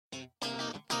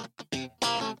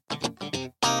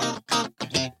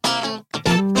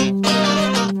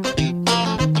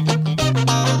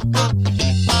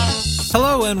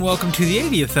welcome to the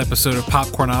 80th episode of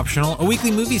Popcorn Optional, a weekly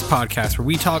movies podcast where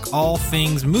we talk all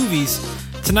things movies.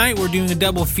 Tonight we're doing a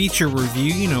double feature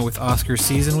review. You know, with Oscar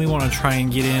season, we want to try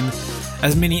and get in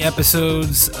as many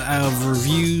episodes of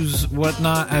reviews,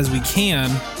 whatnot, as we can.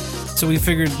 So we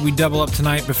figured we'd double up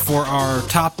tonight before our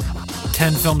top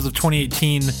 10 films of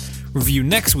 2018 review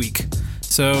next week.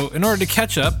 So in order to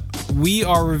catch up, we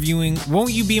are reviewing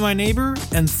Won't You Be My Neighbor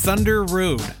and Thunder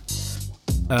Road.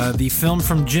 The film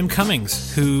from Jim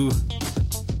Cummings, who,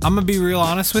 I'm going to be real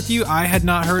honest with you, I had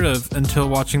not heard of until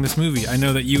watching this movie. I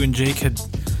know that you and Jake had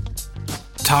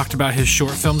talked about his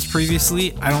short films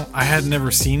previously. I had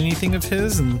never seen anything of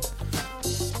his, and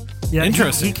yeah,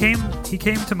 interesting. He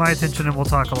came to my attention, and we'll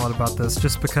talk a lot about this,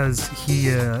 just because he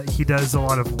does a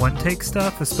lot of one-take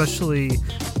stuff, especially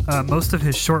most of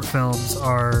his short films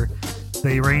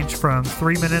they range from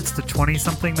 3 minutes to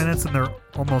 20-something minutes, and they're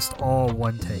almost all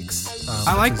one-takes.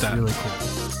 I like that. Really cool.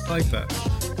 I like that.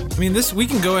 I mean, we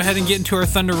can go ahead and get into our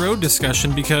Thunder Road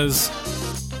discussion, because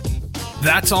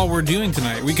that's all we're doing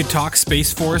tonight. We could talk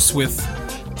Space Force with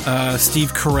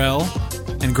Steve Carell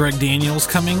and Greg Daniels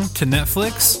coming to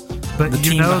Netflix. But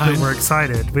you know that we're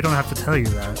excited. We don't have to tell you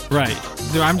that. Right.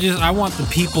 I want the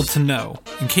people to know.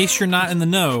 In case you're not in the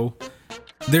know,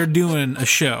 they're doing a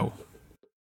show.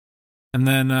 And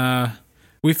then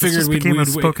we figured we'd became a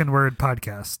spoken word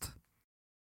podcast.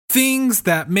 Things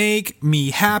that make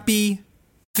me happy,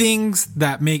 things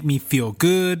that make me feel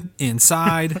good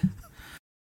inside.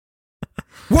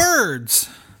 Words.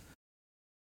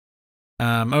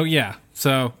 Oh yeah.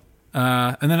 So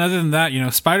and then other than that,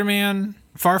 Spider-Man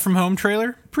Far From Home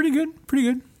trailer, pretty good,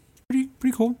 pretty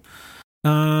cool.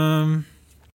 I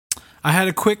had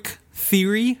a quick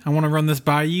theory. I want to run this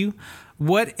by you.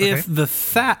 What if the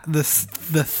snap?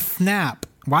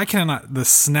 Why can I not the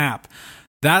snap?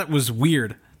 That was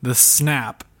weird. The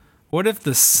snap. What if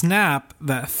the snap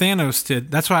that Thanos did?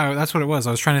 That's what it was.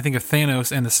 I was trying to think of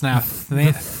Thanos and the snap.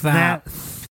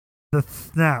 The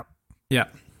snap. Yeah.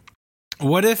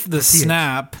 What if the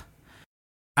snap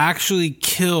actually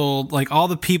killed like all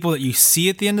the people that you see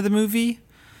at the end of the movie?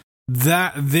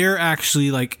 That they're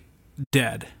actually like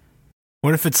dead.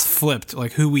 What if it's flipped?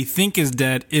 Like who we think is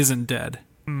dead isn't dead.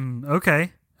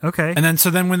 Okay. And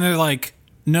then when they're like,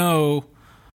 no,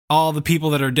 all the people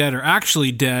that are dead are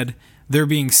actually dead, they're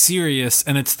being serious,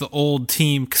 and it's the old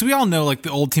team. Because we all know, like,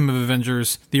 the old team of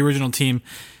Avengers, the original team,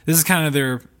 this is kind of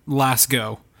their last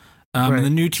go. Right. And the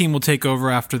new team will take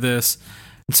over after this.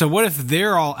 And so what if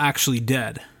they're all actually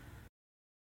dead?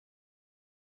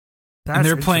 And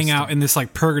they're playing out in this,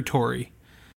 like, purgatory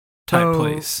type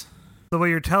place. So what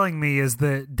you're telling me is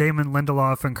that Damon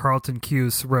Lindelof and Carlton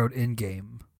Cuse wrote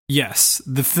Endgame. Yes.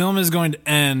 The film is going to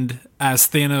end as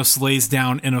Thanos lays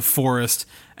down in a forest,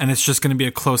 and it's just going to be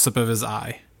a close-up of his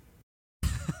eye.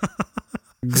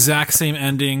 Exact same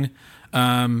ending.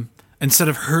 Instead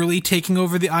of Hurley taking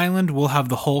over the island, we'll have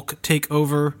the Hulk take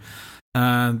over.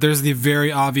 There's the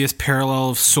very obvious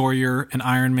parallel of Sawyer and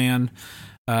Iron Man.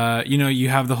 You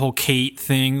have the whole Kate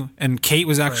thing, and Kate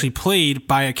was actually played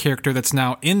by a character that's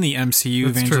now in the MCU,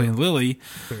 that's Evangeline Lilly.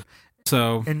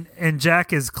 So and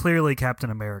Jack is clearly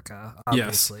Captain America,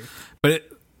 obviously. Yes. But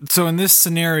so in this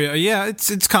scenario, yeah,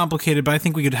 it's complicated, but I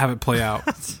think we could have it play out.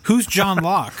 Who's John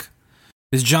Locke?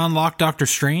 Is John Locke Doctor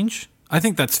Strange? I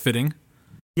think that's fitting.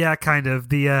 Yeah, kind of.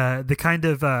 The kind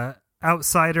of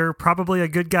outsider, probably a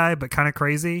good guy, but kind of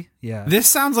crazy. Yeah. This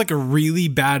sounds like a really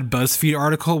bad BuzzFeed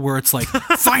article where it's like,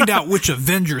 find out which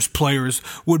Avengers players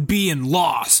would be in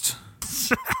Lost.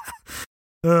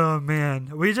 Oh,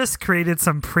 man. We just created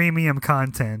some premium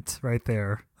content right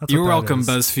there. That's You're welcome,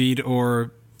 BuzzFeed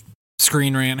or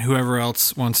Screen Rant, whoever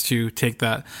else wants to take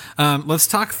that. Let's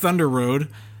talk Thunder Road,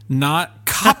 not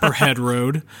Copperhead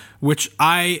Road, which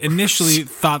I initially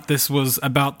thought this was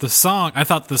about the song. I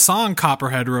thought the song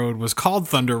Copperhead Road was called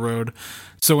Thunder Road.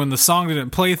 So when the song didn't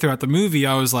play throughout the movie,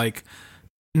 I was like,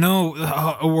 no,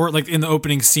 or like in the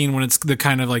opening scene when it's the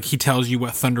kind of like he tells you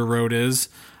what Thunder Road is,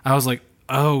 I was like,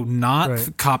 oh,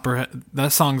 not Copperhead.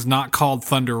 That song's not called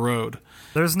Thunder Road.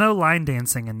 There's no line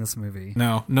dancing in this movie.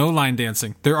 No line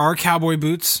dancing. There are cowboy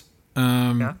boots.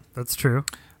 Yeah, that's true.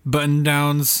 Button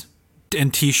downs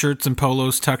and t-shirts and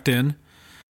polos tucked in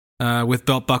with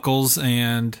belt buckles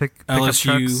and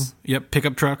LSU.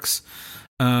 Pickup trucks.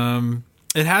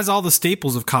 It has all the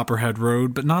staples of Copperhead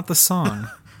Road, but not the song.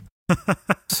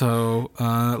 So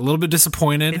a little bit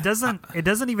disappointed. It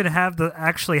doesn't even have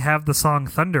the song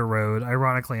Thunder Road,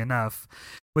 ironically enough,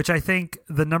 which I think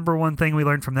the number one thing we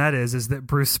learned from that is that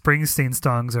Bruce Springsteen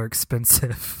songs are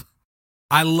expensive.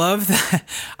 I love that.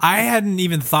 I hadn't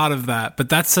even thought of that, but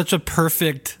that's such a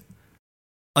perfect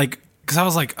because I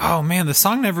was like, oh man, the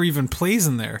song never even plays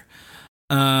in there.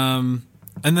 And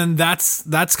then that's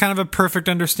kind of a perfect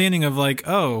understanding of like,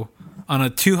 oh, on a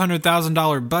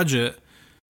 $200,000 budget,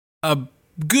 a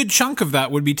good chunk of that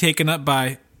would be taken up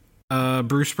by a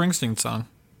Bruce Springsteen song.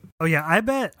 Oh yeah, I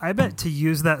bet to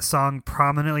use that song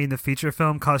prominently in the feature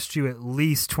film cost you at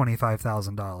least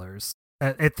 $25,000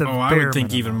 at the. I would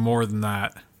think even more than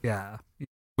that. Yeah,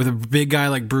 with a big guy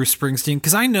like Bruce Springsteen,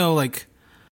 because I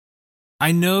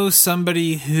know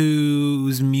somebody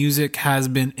whose music has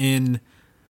been in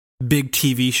big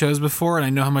TV shows before, and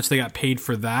I know how much they got paid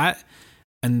for that.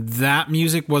 And that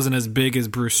music wasn't as big as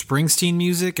Bruce Springsteen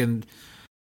music, and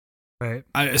right.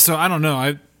 So I don't know.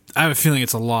 I have a feeling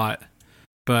it's a lot.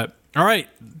 But all right,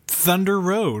 Thunder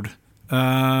Road,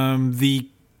 the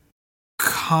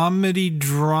comedy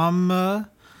drama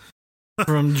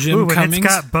from Jim Cummings.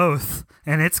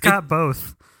 And it's got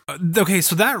both. Okay,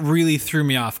 so that really threw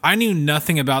me off. I knew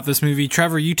nothing about this movie.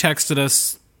 Trevor, you texted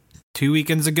us 2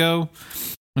 weekends ago,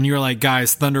 and you were like,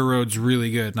 "Guys, Thunder Road's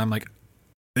really good," and I'm like,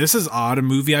 "This is odd, a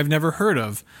movie I've never heard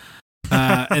of."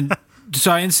 And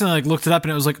so I instantly looked it up,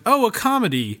 and it was like, "Oh, a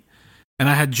comedy." And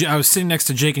I was sitting next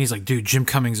to Jake, and he's like, "Dude, Jim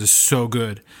Cummings is so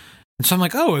good." And so I'm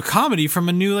like, "Oh, a comedy from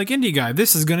a new indie guy.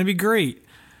 This is going to be great."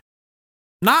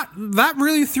 That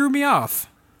really threw me off.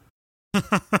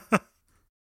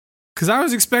 Because I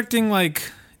was expecting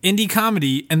indie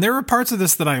comedy, and there were parts of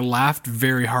this that I laughed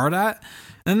very hard at,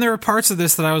 and then there were parts of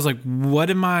this that I was like, "What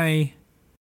am I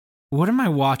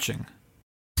watching?"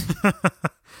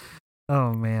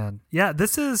 Oh man, yeah.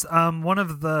 This is one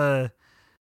of the.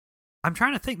 I'm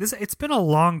trying to think. It's been a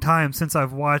long time since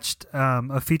I've watched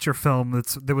a feature film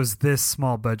that was this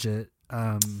small budget,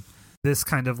 this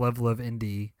kind of level of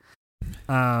indie,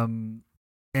 and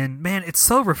man, it's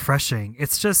so refreshing.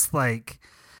 It's just like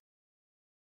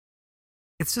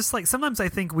sometimes I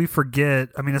think we forget.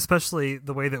 I mean, especially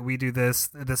the way that we do this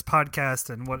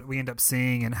podcast and what we end up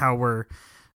seeing and how we're.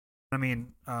 I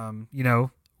mean, and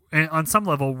on some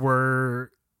level,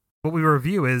 what we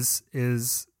review is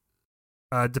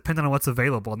dependent on what's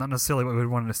available, not necessarily what we would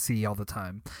want to see all the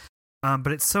time.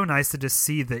 But it's so nice to just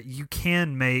see that you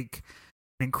can make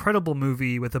an incredible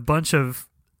movie with a bunch of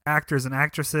actors and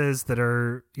actresses that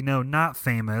are, not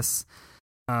famous.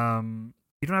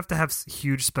 You don't have to have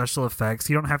huge special effects.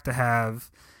 You don't have to have,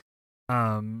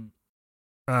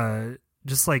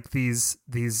 just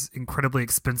these incredibly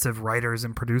expensive writers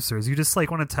and producers. You just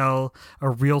want to tell a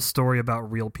real story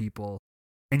about real people.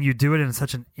 And you do it in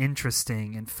such an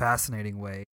interesting and fascinating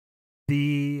way.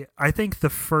 I think the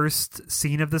first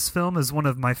scene of this film is one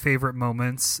of my favorite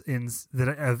moments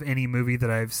of any movie that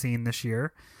I've seen this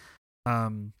year. I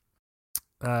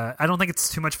don't think it's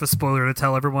too much of a spoiler to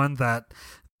tell everyone that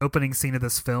the opening scene of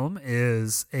this film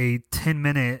is a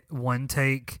 10-minute one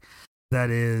take that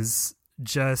is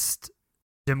just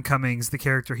Jim Cummings, the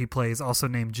character he plays, also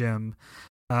named Jim,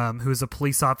 who is a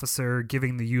police officer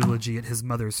giving the eulogy at his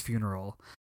mother's funeral.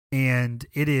 And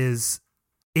it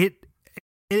in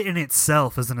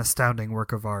itself is an astounding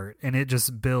work of art, and it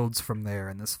just builds from there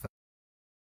in this film.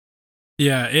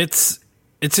 Yeah, it's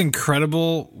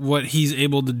incredible what he's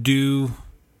able to do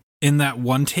in that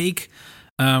one take.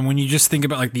 When you just think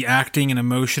about the acting and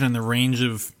emotion and the range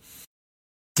of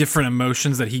different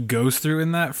emotions that he goes through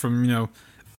in that, from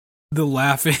the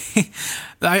laughing,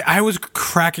 I was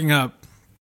cracking up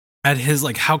at his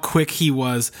how quick he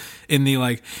was in the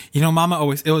Mama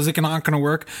always, it was not gonna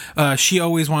work. She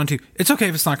always wanted to. It's okay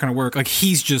if it's not gonna work.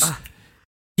 He's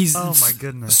oh my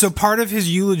goodness. So part of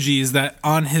his eulogy is that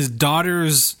on his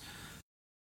daughter's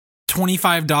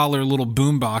 $25 little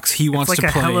boombox, he wants to play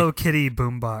a Hello Kitty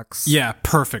boombox. Yeah,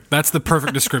 perfect. That's the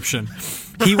perfect description.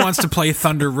 He wants to play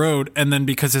Thunder Road, and then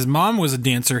because his mom was a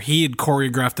dancer, he had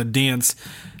choreographed a dance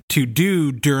to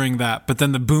do during that, but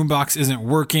then the boombox isn't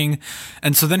working,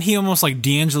 and so then he almost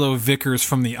D'Angelo Vickers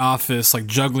from The Office,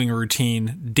 juggling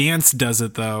routine. Dance does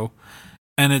it though,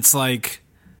 and it's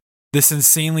this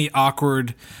insanely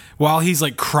awkward while he's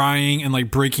crying and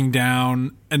breaking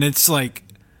down, and it's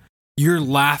you're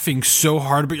laughing so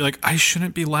hard, but you're I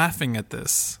shouldn't be laughing at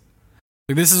this.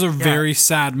 This is a very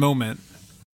sad moment.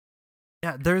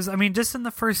 Yeah, just in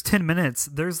the first 10 minutes,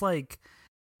 there's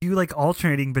you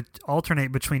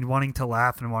alternate between wanting to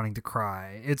laugh and wanting to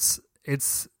cry. It's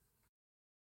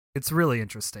really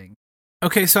interesting.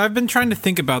 Okay, so I've been trying to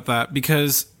think about that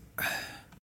because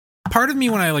part of me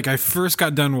when I first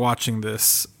got done watching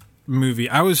this movie,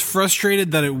 I was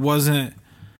frustrated that it wasn't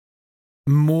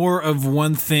more of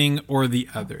one thing or the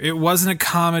other. It wasn't a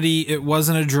comedy, it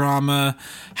wasn't a drama.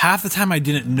 Half the time I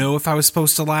didn't know if I was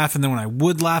supposed to laugh, and then when I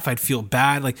would laugh, I'd feel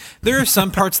bad. There are some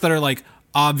parts that are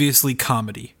obviously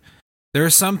comedy. There are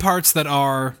some parts that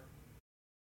are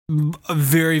a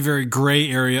very, very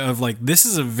gray area of like, this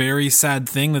is a very sad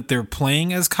thing that they're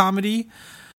playing as comedy.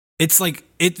 It's like,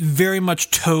 it very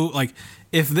much like,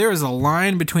 if there is a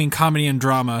line between comedy and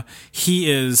drama, he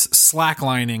is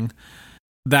slacklining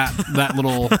that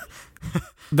little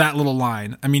that little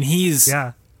line. I mean,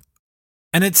 and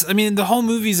the whole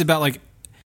movie's about like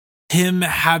him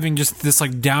having just this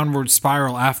like downward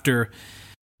spiral after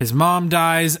his mom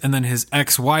dies, and then his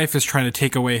ex-wife is trying to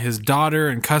take away his daughter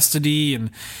in custody,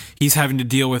 and he's having to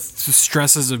deal with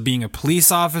stresses of being a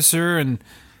police officer. And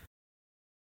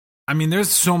I mean,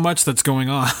 there's so much that's going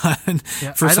on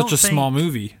for such a small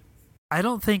movie. I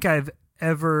don't think I've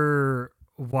ever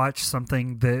watched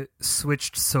something that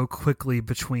switched so quickly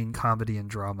between comedy and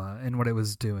drama and what it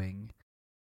was doing.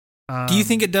 Do you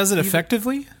think it does it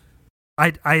effectively?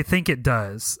 I think it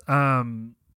does.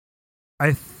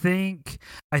 I think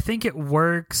it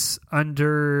works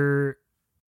under.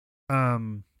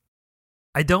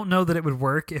 I don't know that it would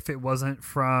work if it wasn't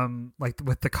from like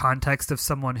with the context of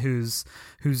someone who's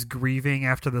grieving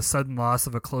after the sudden loss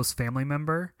of a close family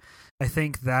member. I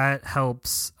think that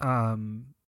helps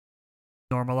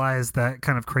normalize that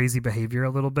kind of crazy behavior a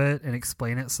little bit and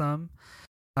explain it some.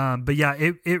 But yeah,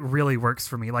 it really works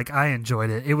for me. Like, I enjoyed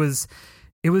it. It was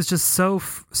just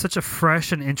such a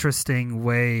fresh and interesting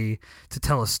way to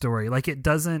tell a story. Like, it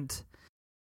doesn't.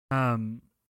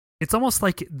 It's almost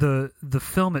like the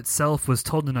film itself was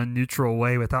told in a neutral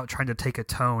way without trying to take a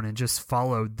tone, and just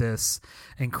followed this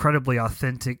incredibly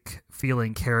authentic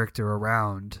feeling character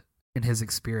around in his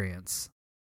experience.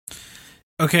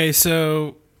 Okay,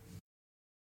 so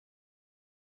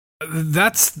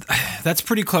that's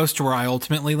pretty close to where I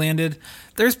ultimately landed.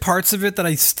 There's parts of it that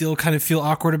I still kind of feel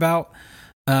awkward about.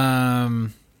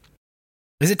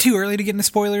 Is it too early to get into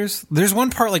spoilers? There's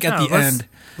one part like at the end.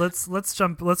 Let's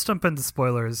jump into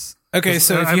spoilers. Okay,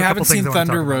 so if you haven't seen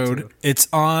Thunder Road, it's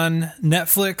on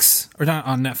Netflix, or not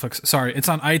on Netflix. Sorry, it's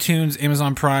on iTunes,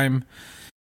 Amazon Prime.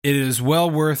 It is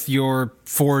well worth your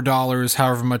 $4,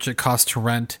 however much it costs to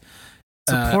rent.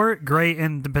 Support great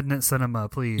independent cinema,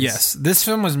 please. Yes, this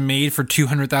film was made for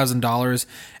 $200,000,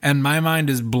 and my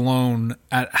mind is blown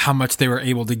at how much they were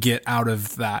able to get out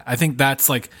of that. I think that's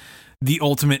like the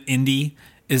ultimate indie,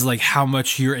 is like how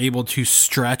much you're able to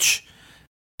stretch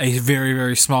a very,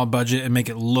 very small budget and make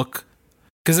it look.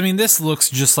 Because I mean, this looks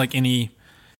just like any.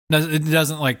 It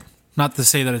doesn't like. Not to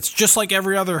say that it's just like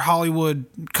every other Hollywood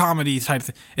comedy type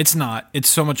thing. It's not. It's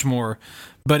so much more.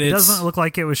 But it doesn't look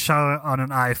like it was shot on an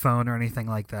iPhone or anything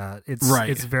like that. It's right.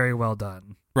 It's very well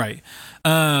done. Right.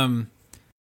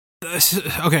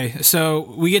 Okay,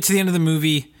 so we get to the end of the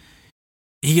movie.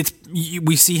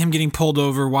 We see him getting pulled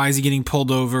over. Why is he getting pulled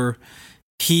over?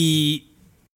 He,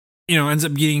 ends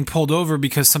up getting pulled over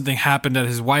because something happened at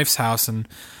his wife's house, and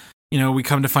we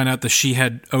come to find out that she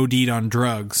had OD'd on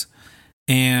drugs.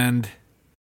 And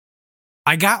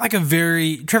I got like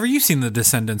Trevor, you've seen The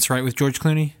Descendants, right, with George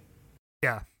Clooney?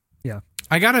 Yeah.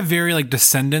 I got a very like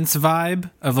Descendants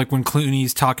vibe of like when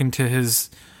Clooney's talking to his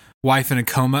wife in a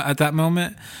coma at that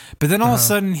moment. But then all of a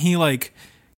sudden he like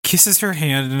kisses her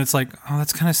hand, and it's like, oh,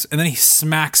 that's kind of, and then he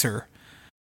smacks her.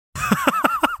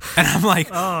 And I'm like,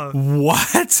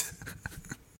 what?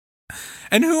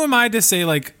 And who am I to say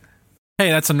like, hey,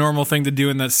 that's a normal thing to do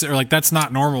in that, or like that's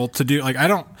not normal to do. Like,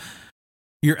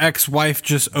 your ex-wife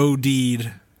just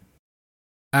OD'd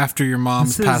after your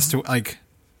mom's passed away. Like,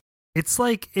 it's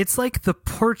like the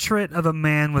portrait of a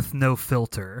man with no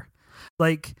filter.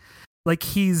 Like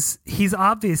he's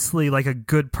obviously like a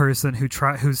good person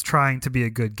who's trying to be a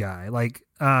good guy. Like,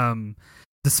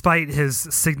 despite his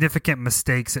significant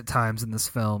mistakes at times in this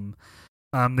film,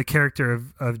 the character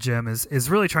of Jim is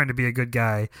really trying to be a good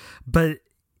guy, but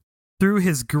through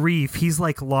his grief, he's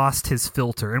like lost his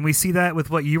filter. And we see that with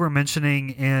what you were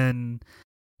mentioning in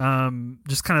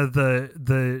just kind of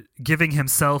the giving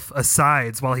himself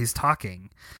asides while he's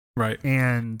talking. Right.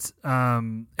 And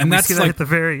that's see that like at the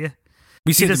very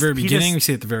we see at the very beginning, we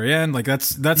see at the very end. Like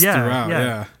that's throughout.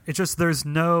 Yeah. It's just there's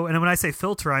no, and when I say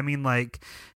filter, I mean like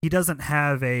he doesn't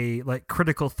have a like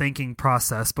critical thinking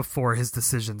process before his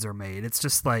decisions are made. It's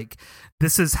just like,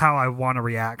 this is how I want to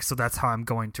react, so that's how I'm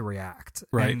going to react.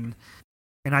 Right.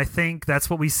 And I think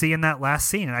that's what we see in that last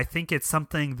scene. And I think it's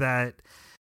something that,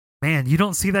 man, you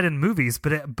don't see that in movies,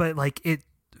 but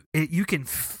you can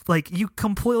you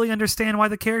completely understand why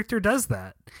the character does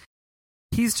that.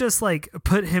 He's just like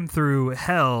put him through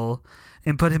hell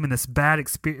and put him in this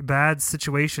bad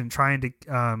situation trying to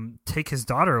take his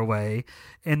daughter away,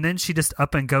 and then she just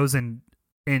up and goes and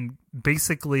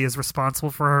basically is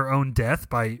responsible for her own death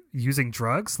by using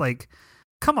drugs. Like,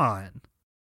 come on.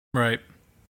 Right.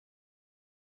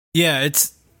 Yeah,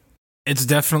 it's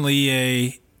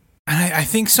definitely I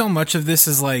think so much of this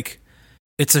is like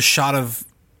it's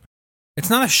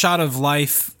not a shot of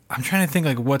life. I'm trying to think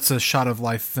like what's a shot of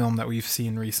life film that we've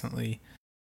seen recently.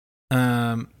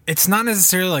 It's not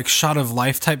necessarily like shot of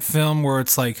life type film where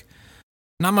it's like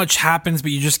not much happens,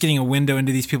 but you're just getting a window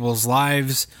into these people's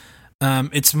lives.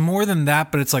 It's more than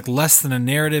that, but it's like less than a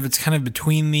narrative. It's kind of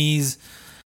between these.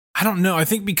 I don't know. I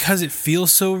think because it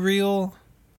feels so real.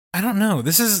 I don't know.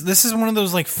 This is one of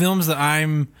those like films that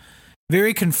I'm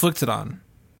very conflicted on.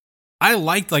 I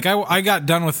liked I got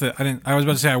done with it. I was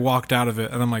about to say I walked out of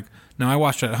it, and I'm like, no, I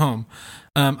watched it at home.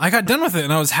 I got done with it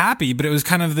and I was happy, but it was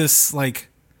kind of this like,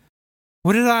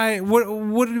 what was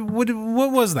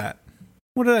that?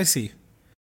 What did I see?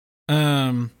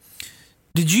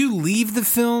 Did you leave the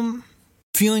film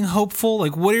feeling hopeful?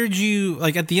 Like, what did you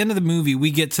like at the end of the movie?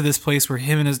 We get to this place where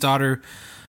him and his daughter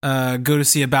go to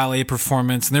see a ballet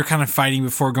performance, and they're kind of fighting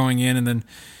before going in, and then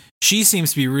she seems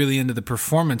to be really into the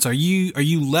performance. Are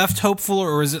you left hopeful,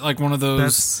 or is it like one of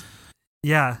those?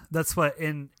 That's what.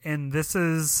 And this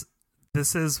is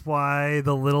why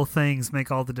the little things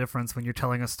make all the difference when you're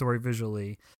telling a story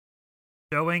visually.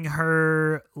 Showing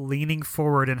her leaning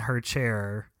forward in her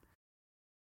chair,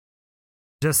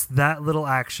 just that little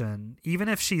action, even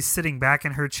if she's sitting back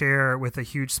in her chair with a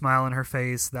huge smile on her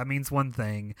face, that means one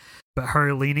thing. But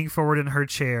her leaning forward in her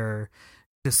chair,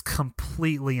 just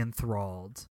completely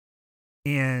enthralled.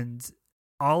 And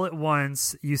all at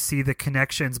once, you see the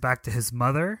connections back to his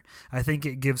mother. I think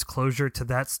it gives closure to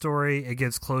that story. It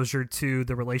gives closure to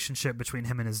the relationship between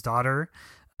him and his daughter,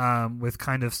 with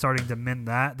kind of starting to mend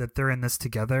that they're in this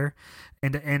together.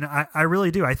 And I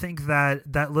really do. I think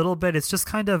that little bit, it's just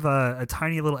kind of a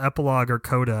tiny little epilogue or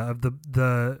coda of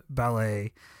the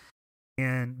ballet.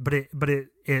 But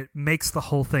it makes the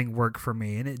whole thing work for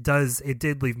me, and it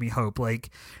did leave me hope.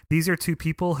 Like, these are two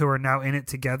people who are now in it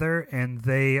together, and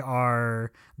they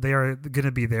are going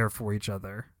to be there for each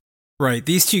other. Right.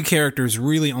 These two characters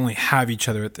really only have each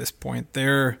other at this point.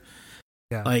 They're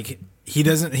like,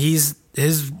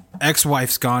 his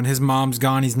ex-wife's gone, his mom's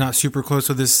gone, he's not super close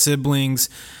with his siblings.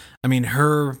 I mean,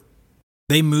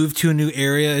 they moved to a new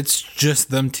area. It's just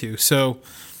them two. So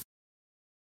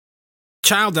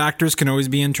child actors can always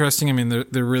be interesting. I mean,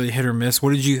 they're really hit or miss.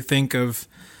 What did you think of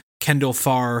Kendall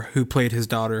Farr, who played his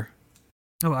daughter?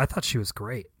 Oh, I thought she was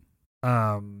great.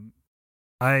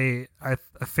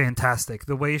 Fantastic.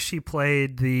 The way she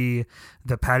played the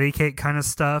patty cake kind of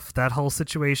stuff, that whole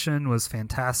situation was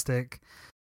fantastic.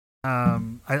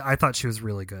 I thought she was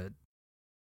really good.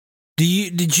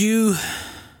 Did you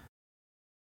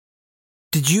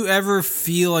ever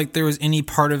feel like there was any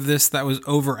part of this that was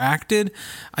overacted?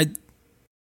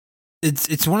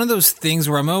 It's one of those things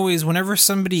where I'm always, whenever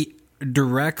somebody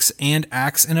directs and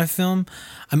acts in a film,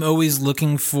 I'm always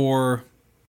looking for,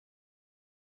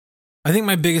 I think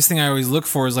my biggest thing I always look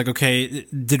for is like, okay,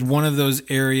 did one of those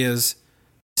areas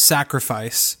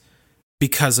sacrifice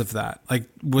because of that? Like,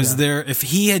 was there, if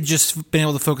he had just been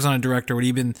able to focus on a director, would he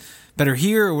have been better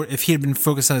here? Or if he had been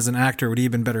focused as an actor, would he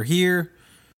have been better here?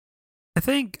 I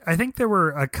think there were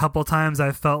a couple times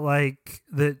I felt like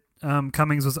that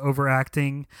Cummings was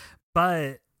overacting,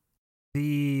 but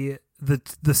the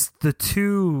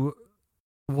two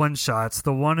one shots,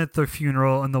 the one at the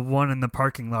funeral and the one in the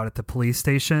parking lot at the police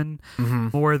station,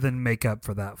 more than make up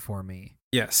for that for me.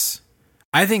 Yes.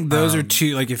 I think those are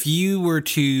two, like, if you were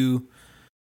to,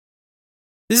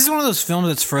 this is one of those films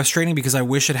that's frustrating because I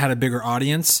wish it had a bigger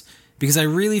audience, because I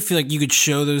really feel like you could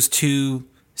show those two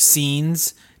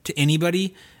scenes to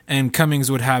anybody and Cummings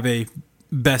would have a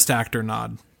best actor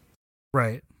nod.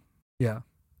 Right. Yeah.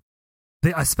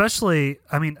 Especially,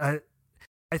 I mean, I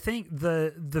think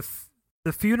the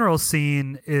funeral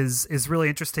scene is really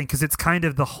interesting because it's kind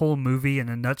of the whole movie in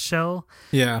a nutshell.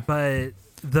 Yeah. But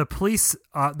the police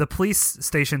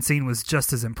station scene was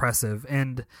just as impressive.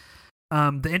 And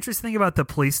the interesting thing about the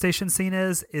police station scene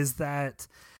is that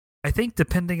I think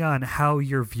depending on how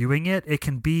you're viewing it, it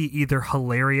can be either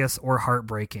hilarious or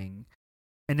heartbreaking.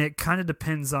 And it kind of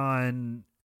depends on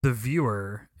the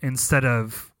viewer instead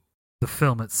of the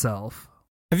film itself.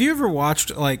 Have you ever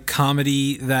watched like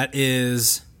comedy that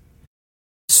is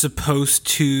supposed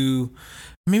to,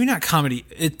 maybe not comedy,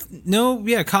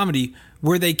 comedy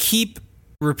where they keep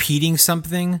repeating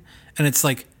something and it's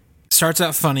like starts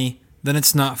out funny, then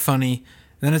it's not funny,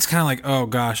 then it's kind of like, oh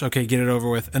gosh, okay, get it over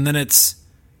with, and then it's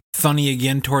funny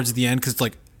again towards the end because it's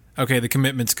like, okay, the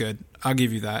commitment's good, I'll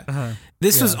give you that.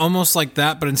 This was almost like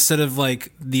that, but instead of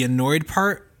like the annoyed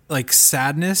part, like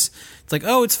sadness, it's like,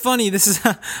 oh, it's funny, this is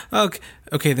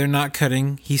okay, they're not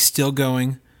cutting, he's still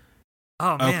going,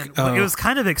 Oh man, Okay, it was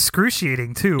kind of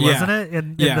excruciating too, wasn't it?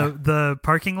 In the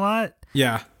parking lot.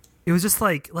 Yeah. It was just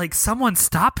like someone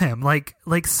stop him, like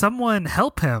someone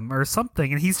help him or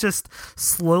something, and he's just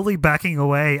slowly backing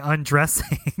away,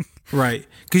 undressing. Right.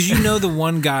 Because the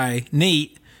one guy,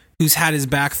 Nate, who's had his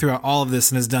back throughout all of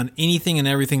this and has done anything and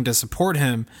everything to support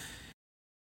him,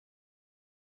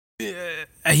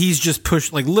 he's just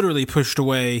literally pushed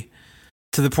away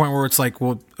to the point where it's like,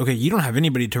 well, okay, you don't have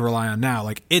anybody to rely on now.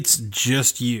 Like, it's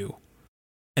just you.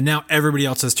 And now everybody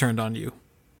else has turned on you.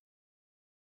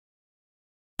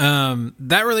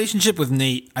 That relationship with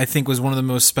Nate, I think, was one of the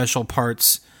most special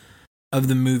parts of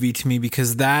the movie to me,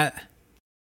 because that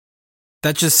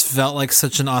just felt like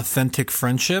such an authentic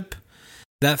friendship.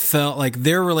 That felt like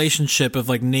their relationship of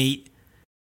like Nate,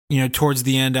 towards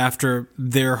the end after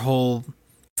their whole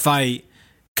fight,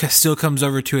 still comes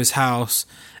over to his house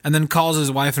and then calls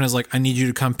his wife and is like, I need you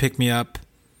to come pick me up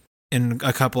in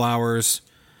a couple hours.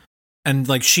 And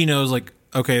like, she knows like,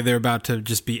 okay, they're about to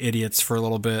just be idiots for a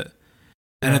little bit.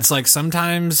 And it's like,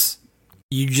 sometimes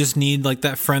you just need like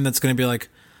that friend that's going to be like,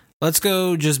 let's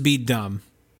go just be dumb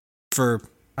for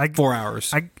 4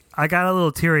 hours. I got a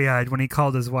little teary-eyed when he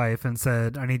called his wife and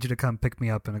said, I need you to come pick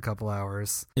me up in a couple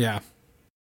hours. Yeah.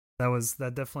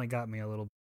 That definitely got me a little.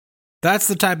 That's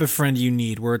the type of friend you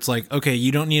need, where it's like, okay,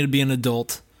 you don't need to be an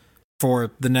adult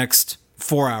for the next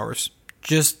 4 hours.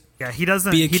 Just he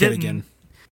doesn't be a kid again.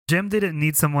 Jim didn't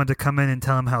need someone to come in and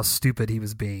tell him how stupid he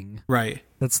was being. Right.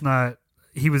 That's not.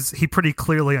 He pretty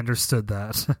clearly understood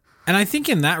that. And I think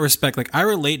in that respect, like, I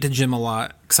relate to Jim a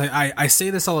lot, because I say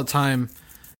this all the time,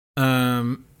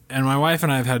 and my wife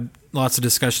and I have had lots of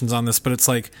discussions on this, but it's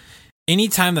like,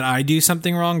 anytime that I do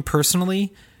something wrong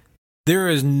personally, there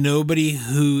is nobody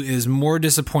who is more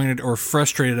disappointed or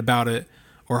frustrated about it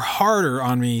or harder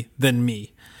on me than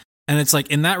me. And it's like,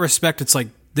 in that respect, it's like,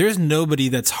 there's nobody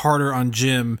that's harder on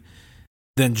Jim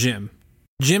than Jim.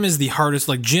 Jim is the hardest.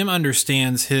 Like, Jim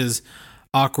understands his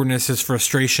awkwardness, his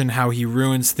frustration, how he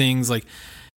ruins things, like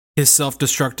his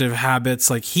self-destructive habits.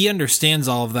 Like, he understands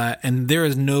all of that, and there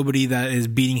is nobody that is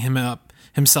beating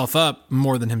himself up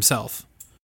more than himself.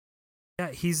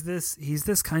 Yeah, he's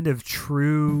this kind of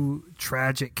true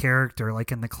tragic character,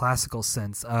 like in the classical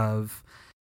sense of,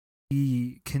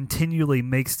 he continually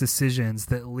makes decisions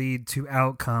that lead to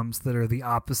outcomes that are the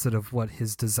opposite of what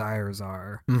his desires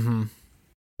are.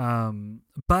 Mm-hmm.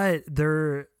 But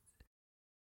they're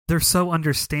so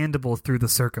understandable through the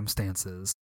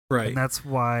circumstances. Right. And that's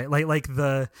why, like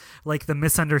the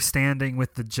misunderstanding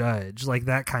with the judge, like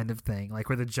that kind of thing, like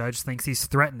where the judge thinks he's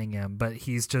threatening him, but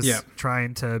he's just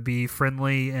trying to be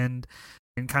friendly and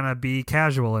kind of be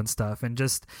casual and stuff. And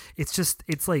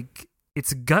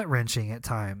it's gut wrenching at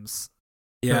times.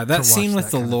 Yeah, that scene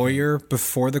with the lawyer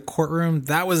before the courtroom,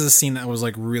 that was a scene that was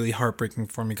like really heartbreaking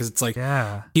for me, because it's like,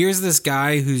 here's this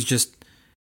guy who's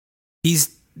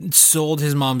he's sold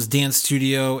his mom's dance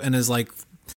studio and is like,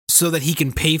 so that he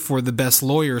can pay for the best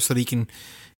lawyer so that he can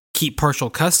keep partial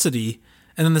custody.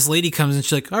 And then this lady comes and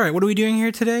she's like, all right, what are we doing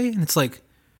here today? And it's like,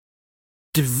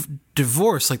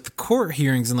 divorce, like the court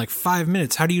hearings in like 5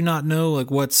 minutes. How do you not know like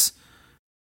what's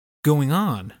going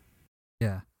on?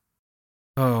 Yeah.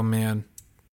 Oh man.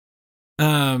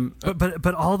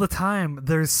 But all the time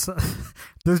there's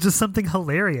just something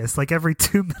hilarious like every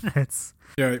 2 minutes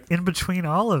in between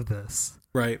all of this.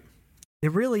 Right.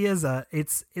 It really is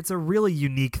it's a really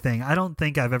unique thing. I don't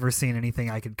think I've ever seen anything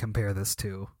I could compare this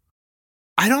to.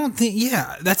 I don't think,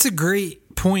 that's a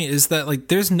great point, is that like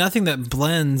there's nothing that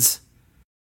blends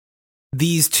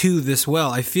these two this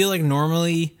well. I feel like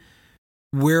normally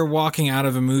we're walking out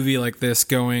of a movie like this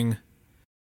going,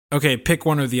 okay, pick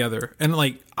one or the other. And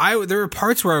like there were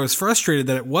parts where I was frustrated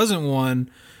that it wasn't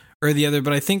one or the other,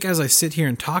 but I think as I sit here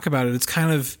and talk about it, it's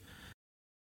kind of,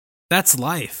 that's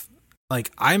life.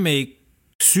 Like, I make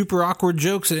super awkward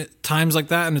jokes at times like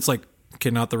that, and it's like, okay,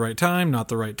 not the right time, not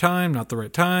the right time, not the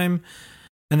right time.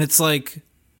 And it's like,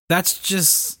 that's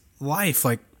just life.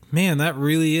 Like, man, that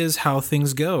really is how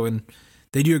things go, and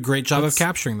they do a great job of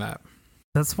capturing that.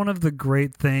 That's one of the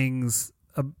great things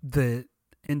that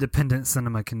independent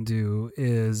cinema can do,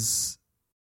 is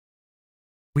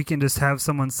we can just have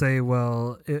someone say,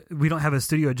 well, we don't have a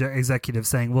studio executive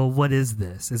saying, well, what is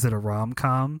this? Is it a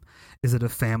rom-com? Is it a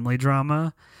family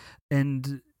drama?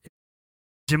 And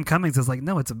Jim Cummings is like,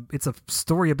 no, it's a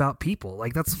story about people.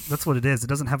 Like that's what it is. It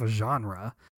doesn't have a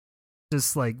genre.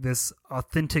 Just like this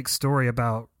authentic story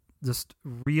about just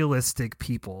realistic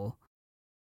people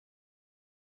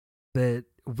that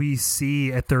we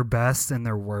see at their best and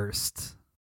their worst.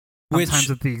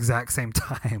 Sometimes at the exact same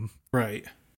time. Right.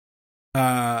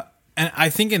 And I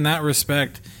think in that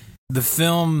respect, the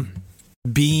film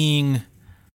being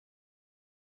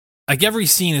like every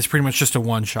scene is pretty much just a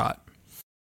one shot.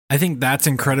 I think that's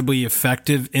incredibly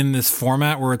effective in this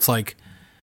format where it's like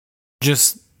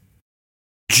just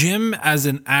Jim as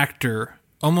an actor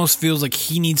almost feels like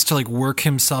he needs to like work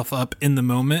himself up in the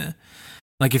moment.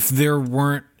 Like if there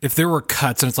were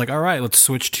cuts and it's like, all right, let's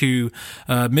switch to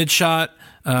mid shot,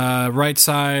 right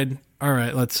side. All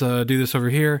right, let's do this over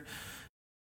here.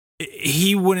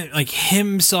 He wouldn't, like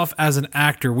himself as an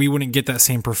actor, we wouldn't get that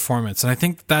same performance. And I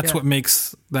think that's what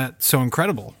makes that so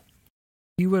incredible.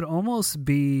 He would almost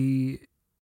be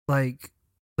like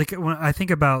when I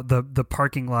think about the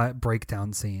parking lot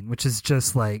breakdown scene, which is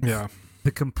just like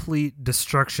the complete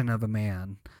destruction of a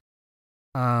man.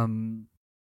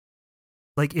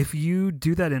 Like if you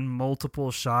do that in multiple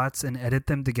shots and edit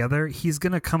them together, he's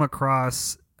going to come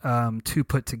across too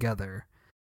put together.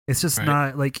 It's just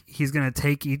not like he's going to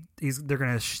take, they're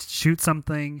going to shoot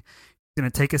something. It's going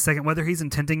to take a second, whether he's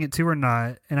intending it to or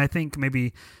not. And I think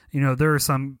maybe, there are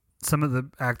some of the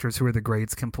actors who are the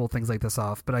greats can pull things like this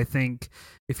off. But I think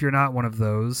if you're not one of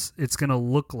those, it's going to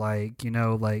look like,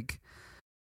 like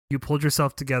you pulled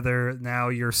yourself together. Now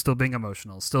you're still being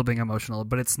emotional,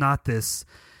 but it's not this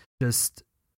just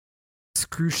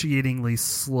excruciatingly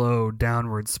slow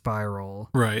downward spiral.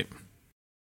 Right.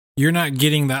 You're not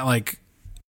getting that like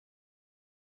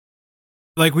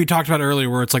we talked about earlier,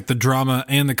 where it's like the drama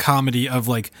and the comedy of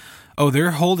like, oh,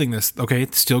 they're holding this. Okay,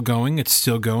 it's still going.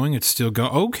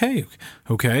 Okay.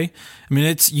 I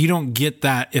mean, you don't get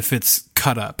that if it's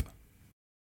cut up.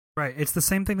 Right. It's the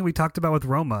same thing that we talked about with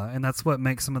Roma, and that's what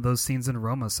makes some of those scenes in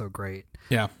Roma so great.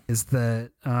 Yeah. Is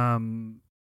that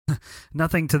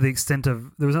nothing to the extent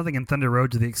of, there was nothing in Thunder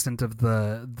Road to the extent of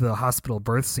the hospital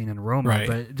birth scene in Roma,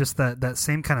 but just that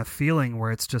same kind of feeling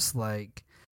where it's just like,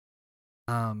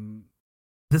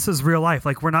 this is real life.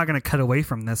 Like, we're not going to cut away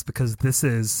from this because this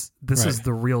is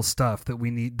the real stuff that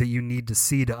you need to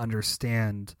see to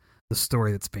understand the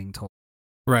story that's being told.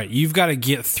 Right. You've got to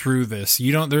get through this.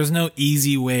 There's no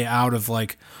easy way out of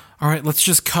like, all right, let's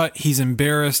just cut. He's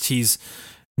embarrassed. He's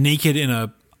naked in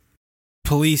a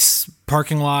police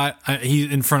parking lot. He's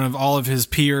in front of all of his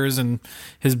peers and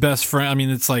his best friend. I mean,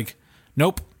 it's like,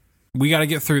 nope, we got to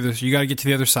get through this. You got to get to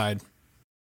the other side.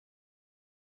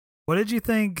 What did you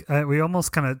think? We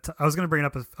almost kind of. I was going to bring it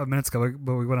up a minute ago,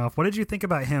 but we went off. What did you think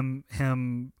about him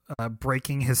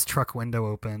breaking his truck window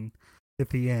open at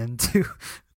the end?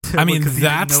 I mean,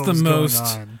 that's the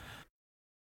most.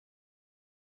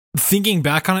 Thinking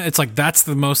back on it, it's like that's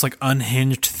the most like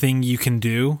unhinged thing you can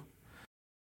do.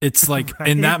 It's like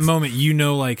in that moment,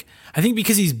 like I think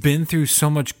because he's been through so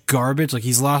much garbage, like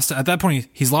he's lost at that point.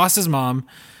 He's lost his mom.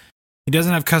 He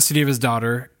doesn't have custody of his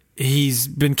daughter. He's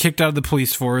been kicked out of the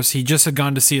police force. He just had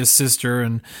gone to see his sister,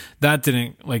 and that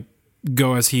didn't like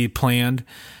go as he planned.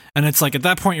 And it's like at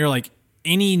that point, you're like,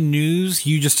 any news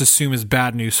you just assume is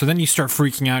bad news. So then you start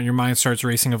freaking out, and your mind starts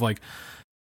racing of like,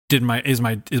 is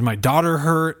my daughter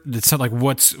hurt? It's not like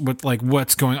what's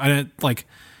going on?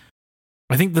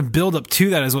 I think the build up to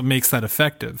that is what makes that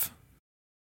effective.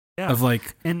 Yeah, of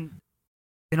like and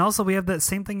also we have that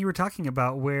same thing you were talking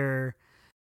about where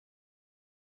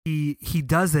he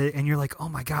does it and you're like, oh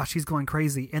my gosh, he's going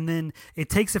crazy, and then it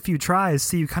takes a few tries,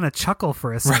 so you kind of chuckle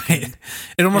for a second. Right.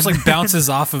 It almost like bounces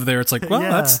off of there. It's like, well,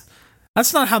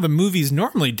 that's not how the movies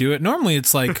normally do it. Normally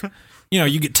it's like,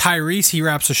 you get Tyrese, he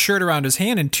wraps a shirt around his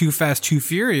hand in Too Fast, Too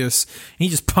Furious, and he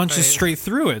just punches straight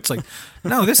through it. It's like,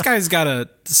 no, this guy's got a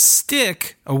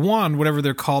stick, a wand, whatever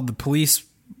they're called, the police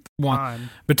wand,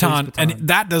 baton, and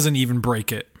that doesn't even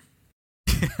break it.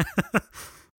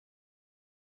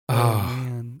 Oh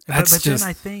man! But then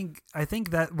I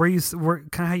think that where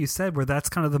kind of how you said, where that's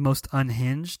kind of the most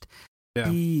unhinged. Yeah.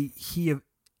 He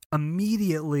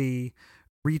immediately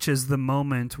reaches the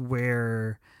moment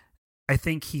where I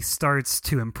think he starts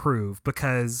to improve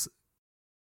because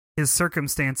his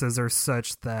circumstances are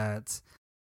such that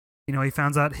he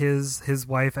finds out his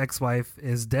ex-wife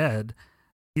is dead.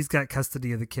 He's got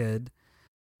custody of the kid,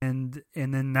 and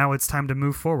then now it's time to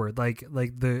move forward.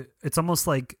 It's almost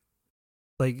like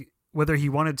whether he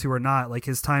wanted to or not, like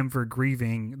his time for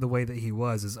grieving the way that he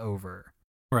was is over.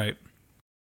 Right.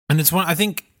 And it's I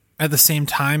think at the same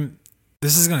time,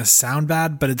 this is going to sound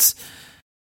bad, but it's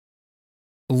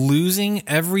losing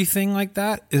everything like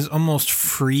that is almost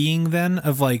freeing then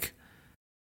of like,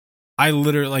 I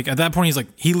literally, like at that point,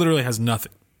 he literally has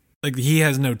nothing. Like he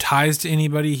has no ties to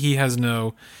anybody. He has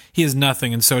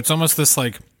nothing. And so it's almost this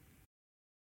like,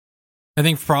 I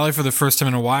think probably for the first time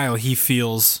in a while, he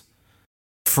feels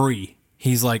free.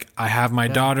 He's like, I have my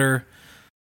daughter.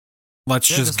 Let's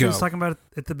just go. I was talking about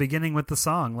at the beginning with the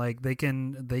song. Like they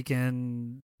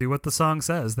can do what the song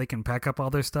says. They can pack up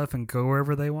all their stuff and go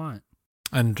wherever they want.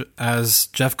 And as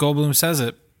Jeff Goldblum says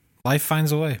it, life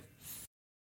finds a way.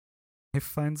 Life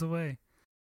finds a way.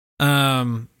 I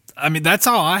mean, that's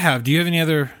all I have. Do you have any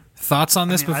other thoughts on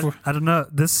this before? I don't know.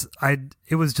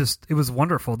 It was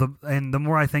wonderful. And the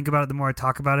more I think about it, the more I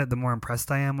talk about it, the more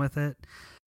impressed I am with it.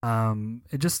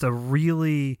 It's just a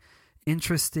really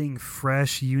interesting,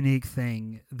 fresh, unique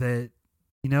thing that,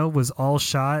 was all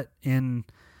shot in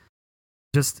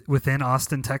just within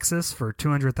Austin, Texas for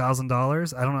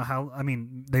 $200,000. I don't know how,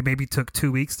 they maybe took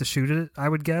 2 weeks to shoot it, I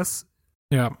would guess.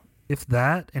 Yeah. If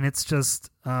that, and it's just,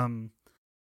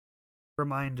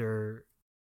 reminder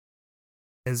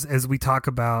as we joked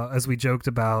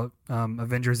about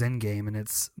Avengers Endgame and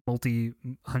its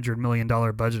multi-$100 million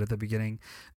budget at the beginning,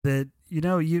 that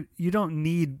you don't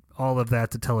need all of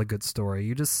that to tell a good story.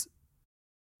 You just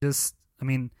it's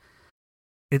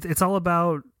all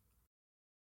about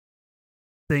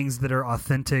things that are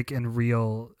authentic and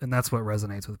real, and that's what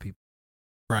resonates with people.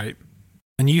 Right.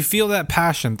 And you feel that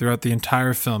passion throughout the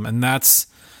entire film, and that's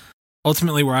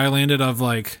ultimately where I landed of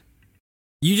like,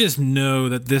 you just know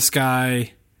that this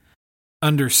guy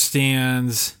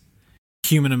understands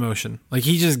human emotion. Like,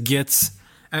 he just gets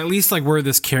at least like where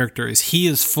this character is. He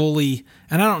is fully,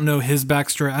 and I don't know his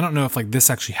backstory. I don't know if like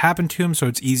this actually happened to him, so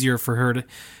it's easier for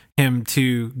him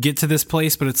to get to this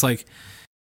place. But it's like,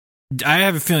 I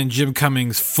have a feeling Jim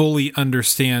Cummings fully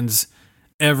understands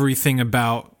everything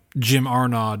about Jim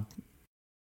Arnaud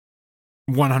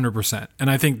 100%.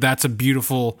 And I think that's a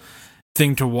beautiful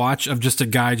thing to watch, of just a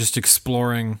guy just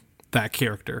exploring that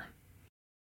character.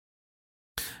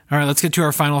 All right, let's get to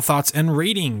our final thoughts and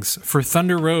ratings for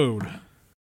Thunder Road.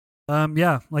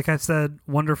 Yeah, like I said,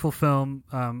 wonderful film.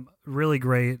 Really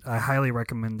great. I highly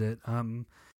recommend it.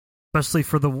 Especially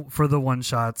for the one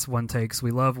shots, one takes.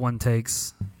 We love one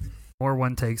takes. More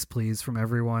one takes, please, from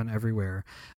everyone, everywhere.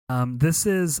 This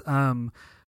is 4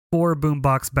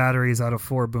 boombox batteries out of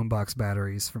 4 boombox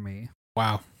batteries for me.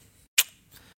 Wow.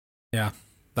 Yeah,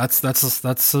 that's a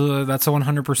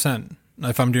 100%.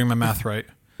 If I'm doing my math right.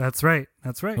 That's right.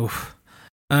 Oof.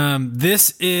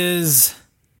 This is,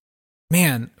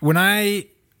 man, when I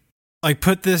like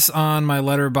put this on my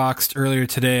Letterboxd earlier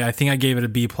today, I think I gave it a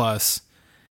B+,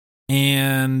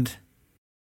 and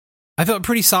I felt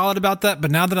pretty solid about that. But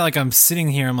now that I'm sitting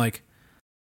here, I'm like,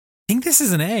 I think this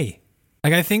is an A.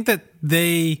 Like, I think that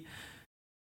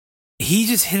he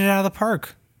just hit it out of the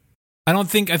park. I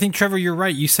think Trevor, you're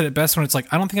right. You said it best when it's like,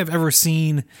 I don't think I've ever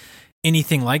seen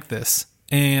anything like this.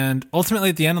 And ultimately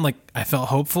at the end, I felt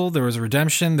hopeful. There was a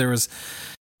redemption. There was,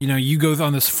 you go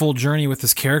on this full journey with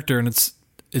this character, and it's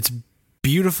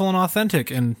beautiful and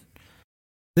authentic. And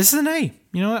this is an A.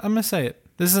 You know what? I'm going to say it.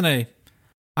 This is an A.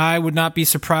 I would not be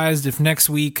surprised if next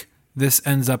week this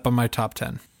ends up on my top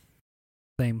 10.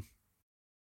 Same.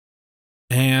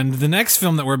 And the next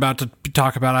film that we're about to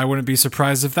talk about, I wouldn't be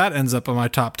surprised if that ends up on my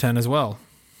top 10 as well.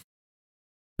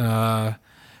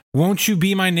 Won't You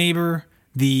Be My Neighbor,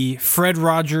 the Fred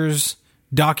Rogers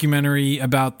documentary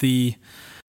about the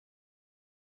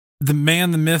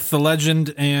man, the myth, the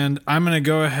legend, and I'm going to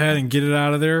go ahead and get it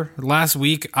out of there. Last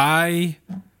week, I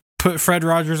put Fred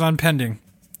Rogers on pending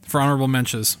for honorable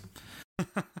mentions.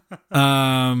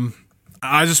 I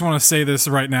just want to say this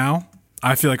right now.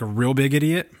 I feel like a real big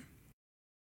idiot.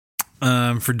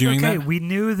 For doing that. Okay, we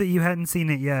knew that you hadn't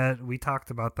seen it yet. We talked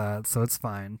about that, so it's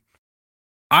fine.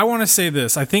 I want to say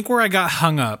this. I think where I got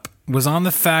hung up was on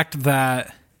the fact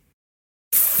that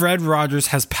Fred Rogers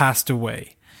has passed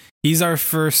away. He's our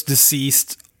first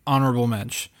deceased honorable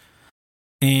mensch.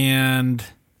 And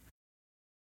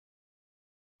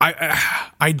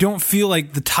I don't feel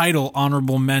like the title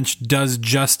honorable mensch does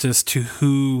justice to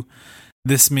who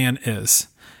this man is.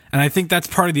 And I think that's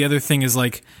part of the other thing is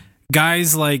like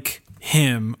guys like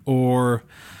him, or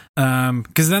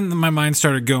because then my mind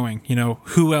started going,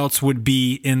 who else would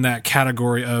be in that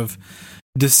category of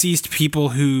deceased people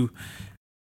who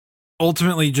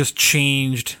ultimately just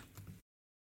changed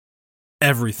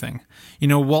everything.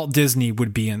 Walt Disney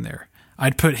would be in there.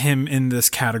 I'd put him in this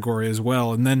category as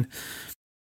well. And then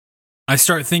I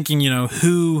start thinking,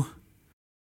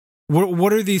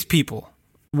 what are these people?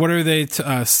 What are they to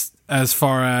us as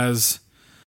far as,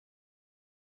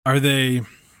 are they?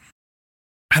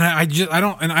 And I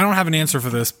don't have an answer for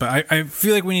this, but I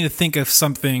feel like we need to think of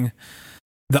something.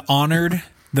 The honored,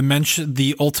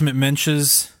 the ultimate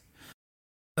mensches.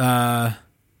 I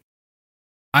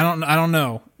don't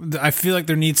know. I feel like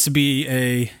there needs to be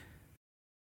a.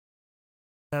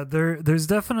 There's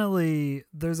definitely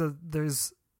there's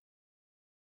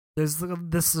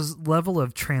this level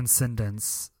of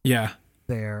transcendence. Yeah.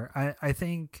 There, I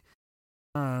think,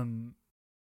 I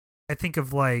think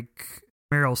of like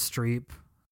Meryl Streep.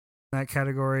 that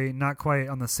category. Not quite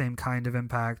on the same kind of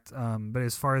impact, but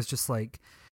as far as just like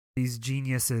these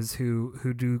geniuses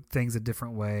who do things a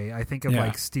different way, I think of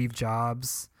like Steve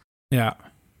Jobs. Yeah.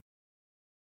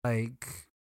 Like,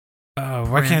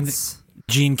 why can't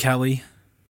Gene Kelly?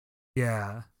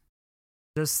 Yeah,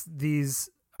 just these.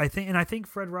 I think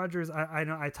Fred Rogers. I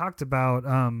know I talked about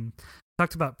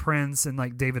Prince and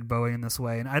like David Bowie in this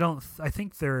way, and I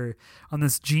think they're on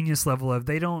this genius level of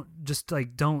they don't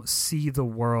see the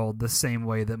world the same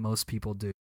way that most people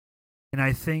do, and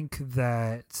I think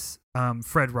that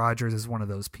Fred Rogers is one of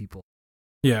those people.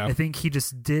 Yeah, I think he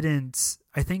just didn't.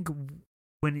 I think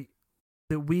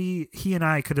he and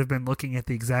I could have been looking at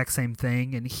the exact same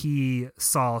thing, and he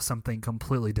saw something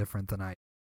completely different than I.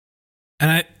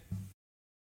 And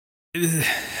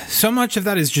so much of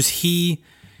that is just he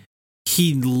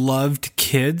loved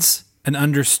kids and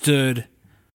understood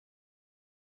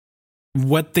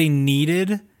what they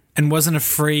needed and wasn't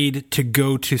afraid to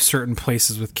go to certain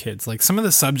places with kids. Like some of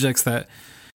the subjects that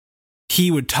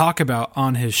he would talk about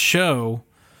on his show,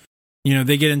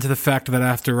 they get into the fact that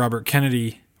after Robert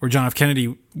Kennedy or John F.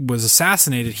 Kennedy was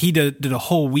assassinated, he did a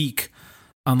whole week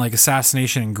on like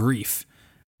assassination and grief.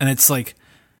 And it's like,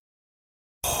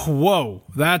 whoa,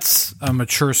 that's a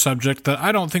mature subject that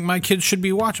I don't think my kids should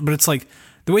be watching. But it's like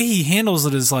the way he handles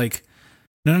it is like,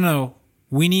 no,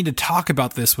 we need to talk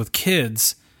about this with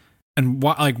kids, and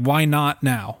why not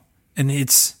now? And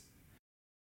it's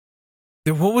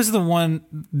what was the one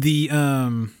the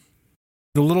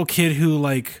little kid who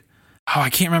like I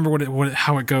can't remember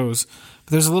how it goes.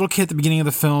 But there's a little kid at the beginning of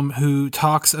the film who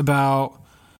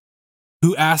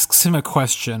asks him a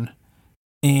question,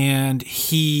 and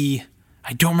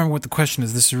I don't remember what the question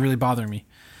is. This is really bothering me.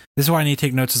 This is why I need to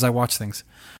take notes as I watch things.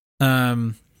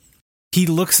 He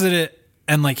looks at it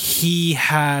and like he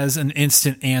has an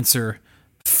instant answer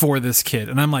for this kid.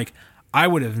 And I'm like, I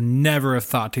would have never have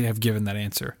thought to have given that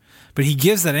answer. But he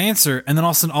gives that answer, and then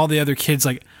all of a sudden all the other kids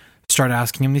like start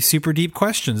asking him these super deep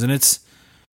questions. And it's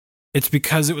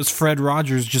because it was Fred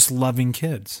Rogers just loving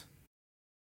kids.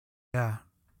 Yeah.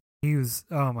 He was,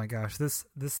 oh my gosh, there's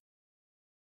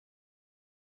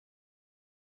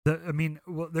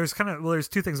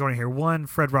two things going on here. One,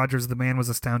 Fred Rogers, the man, was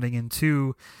astounding, and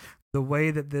two, the way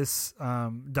that this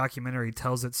documentary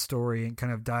tells its story and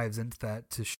kind of dives into that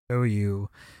to show you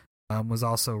was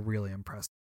also really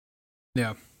impressive.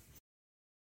 Yeah.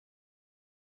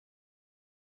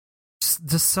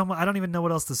 Just so much, I don't even know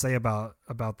what else to say about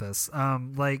this.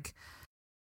 Like,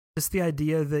 just the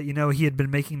idea that, he had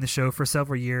been making the show for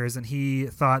several years and he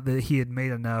thought that he had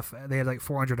made enough. They had like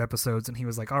 400 episodes and he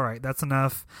was like, all right, that's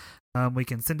enough. We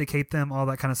can syndicate them, all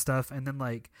that kind of stuff. And then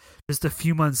like just a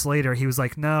few months later, he was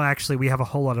like, no, actually we have a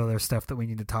whole lot of other stuff that we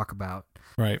need to talk about.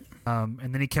 Right. And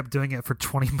then he kept doing it for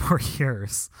 20 more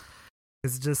years.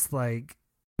 It's just like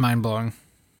mind blowing.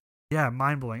 Yeah.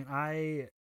 Mind blowing.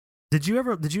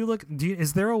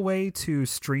 Is there a way to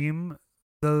stream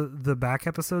the back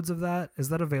episodes of that? Is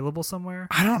that available somewhere?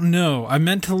 I don't know. I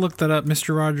meant to look that up.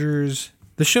 Mr. Rogers.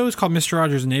 The show is called Mr.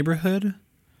 Rogers' Neighborhood.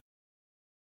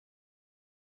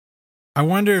 I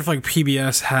wonder if like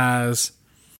PBS has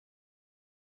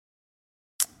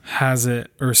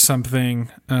it or something.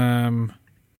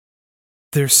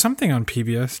 There's something on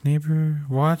PBS.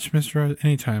 Watch Mr. Rogers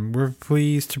anytime. We're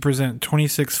pleased to present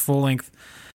 26 full-length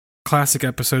classic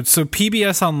episodes. So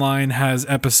PBS Online has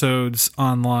episodes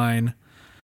online.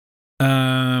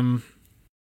 I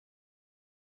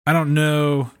don't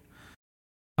know.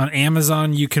 On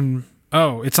Amazon, you can.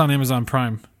 Oh, it's on Amazon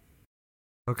Prime.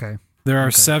 Okay. There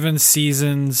are 7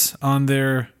 seasons on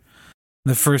there.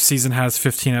 The first season has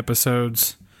 15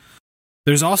 episodes.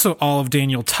 There's also all of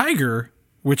Daniel Tiger,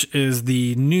 which is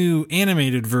the new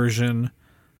animated version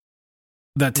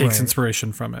that takes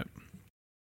inspiration from it.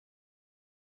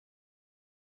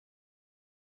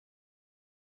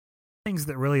 Things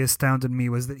that really astounded me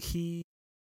was that he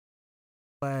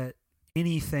let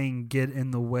anything get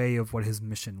in the way of what his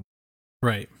mission was.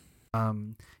 Right.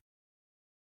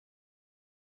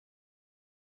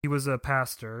 He was a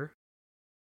pastor,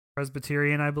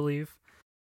 Presbyterian, I believe.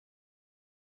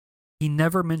 He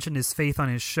never mentioned his faith on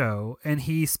his show, and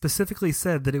he specifically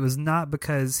said that it was not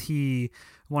because he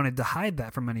wanted to hide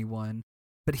that from anyone,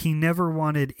 but he never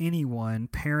wanted anyone,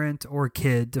 parent or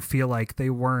kid, to feel like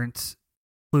they weren't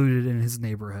included in his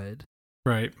neighborhood.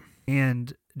 Right.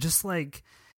 And just like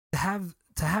to have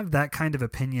that kind of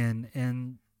opinion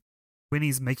and when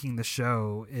he's making the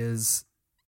show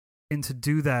and to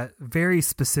do that very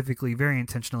specifically, very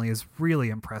intentionally is really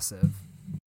impressive.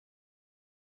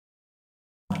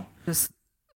 Just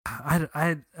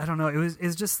I don't know,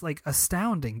 it's just like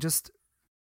astounding, just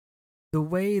the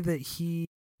way that he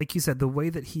like you said, the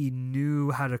way that he knew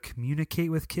how to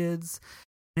communicate with kids.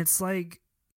 It's like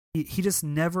he just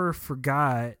never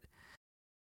forgot.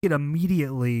 It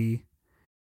immediately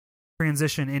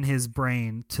transition in his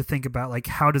brain to think about, like,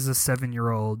 how does a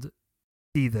 7-year-old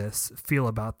see this, feel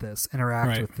about this,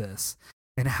 interact with this,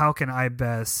 and how can I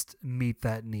best meet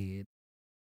that need?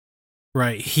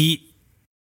 Right.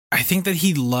 I think that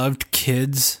he loved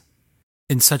kids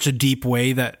in such a deep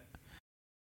way that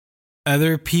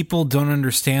other people don't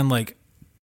understand, like,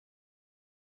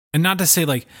 and not to say,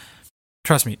 like,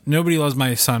 trust me, nobody loves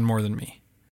my son more than me.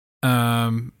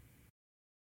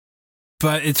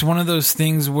 But it's one of those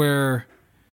things where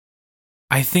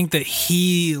I think that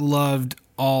he loved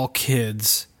all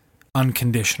kids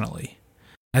unconditionally.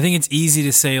 I think it's easy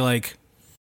to say, like,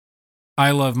 I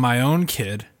love my own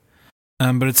kid,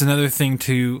 but it's another thing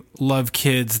to love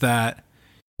kids that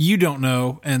you don't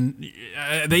know. And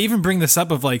they even bring this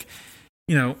up of, like,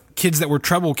 you know, kids that were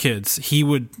trouble kids, he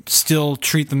would still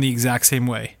treat them the exact same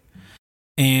way.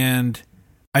 And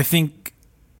I think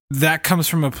that comes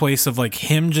from a place of, like,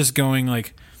 him just going,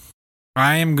 like,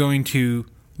 I am going to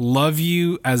love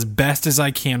you as best as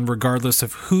I can, regardless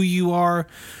of who you are,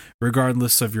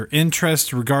 regardless of your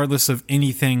interests, regardless of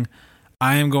anything.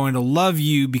 I am going to love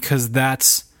you because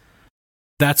that's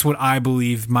what I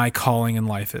believe my calling in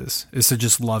life is to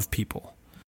just love people.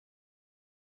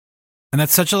 And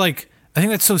that's such a, like, I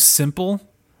think that's so simple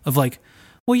of, like,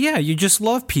 well, yeah, you just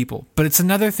love people, but it's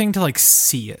another thing to, like,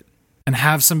 see it and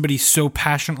have somebody so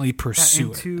passionately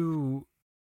pursue it.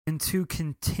 And to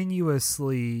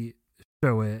continuously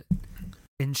show it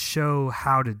and show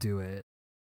how to do it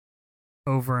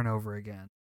over and over again.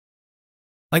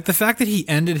 Like the fact that he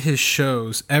ended his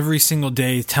shows every single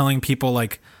day telling people,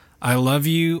 like, I love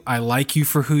you, I like you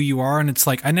for who you are. And it's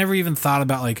like, I never even thought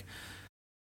about, like,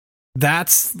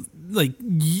 that's, like,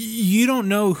 you don't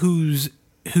know who's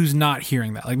not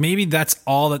hearing that. Like, maybe that's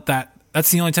all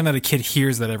that's the only time that a kid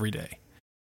hears that every day.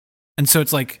 And so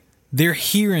it's like, they're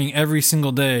hearing every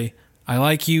single day, I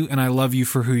like you and I love you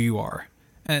for who you are.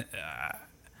 And,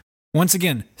 once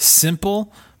again,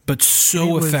 simple, but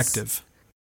so effective.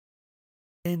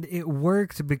 And it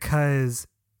worked because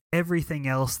everything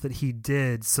else that he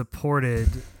did supported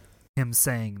him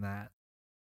saying that.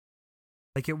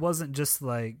 Like, it wasn't just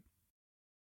like,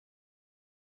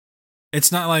 it's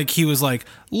not like he was like,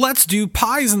 let's do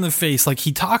pies in the face like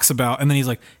he talks about. And then he's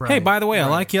like, hey, by the way, I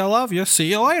like you. I love you. See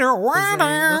you later.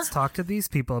 Let's talk to these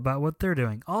people about what they're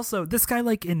doing. Also, this guy,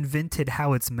 like, invented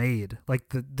how it's made, like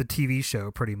the TV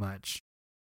show, pretty much.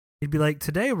 He'd be like,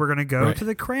 today we're going to go to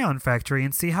the crayon factory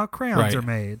and see how crayons are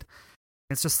made.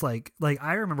 It's just like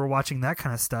I remember watching that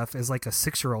kind of stuff as, like, a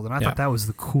 6-year-old, and I thought that was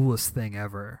the coolest thing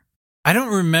ever. I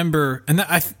don't remember, and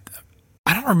I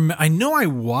don't remember. I know I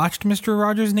watched Mr.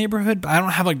 Rogers' Neighborhood, but I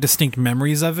don't have, like, distinct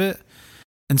memories of it.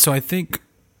 And so I think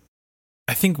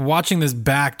watching this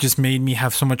back just made me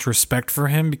have so much respect for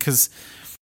him, because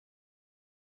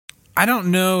I don't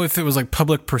know if it was, like,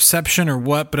 public perception or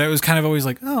what, but I was kind of always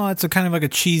like, oh, it's a kind of like a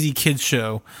cheesy kids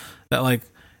show that, like,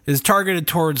 is targeted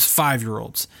towards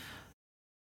 5-year-olds.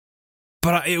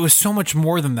 But it was so much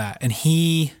more than that, and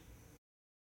he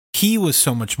was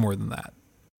so much more than that.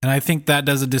 And I think that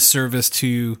does a disservice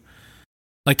to,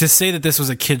 like, to say that this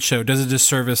was a kid show does a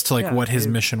disservice to, like, what his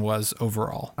mission was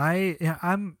overall.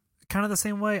 I'm kind of the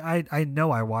same way. I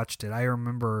know I watched it. I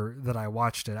remember that I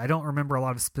watched it. I don't remember a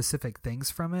lot of specific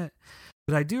things from it,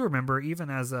 but I do remember,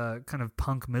 even as a kind of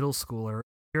punk middle schooler,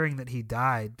 hearing that he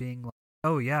died, being like,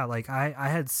 oh yeah, like I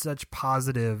had such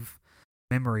positive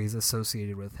memories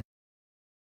associated with him.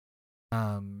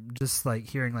 Just like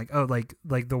hearing, like, oh, like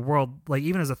the world, like,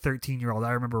 even as a 13-year-old,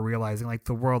 I remember realizing, like,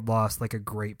 the world lost, like, a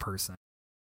great person.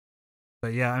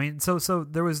 But yeah, I mean, so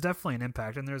there was definitely an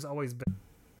impact, and there's always been.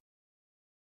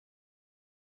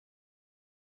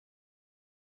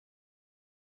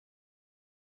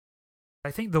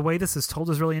 I think the way this is told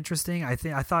is really interesting. I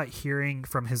thought hearing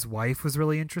from his wife was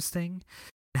really interesting,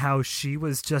 how she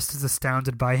was just as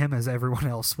astounded by him as everyone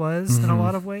else was in a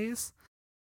lot of ways.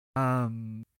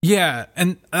 Yeah,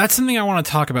 and that's something I want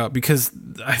to talk about, because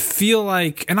I feel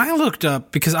like, and I looked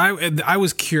up because I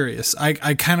was curious.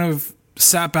 I kind of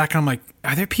sat back and I'm like,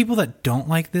 are there people that don't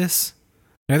like this?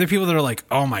 Are there people that are like,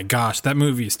 oh my gosh, that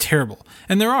movie is terrible?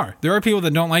 And there are people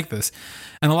that don't like this.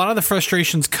 And a lot of the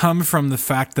frustrations come from the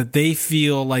fact that they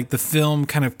feel like the film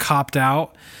kind of copped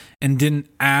out and didn't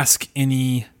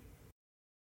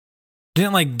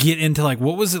like get into, like,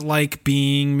 what was it like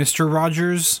being Mr.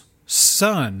 Rogers'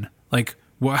 son? Like,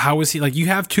 how was he? Like, you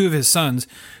have two of his sons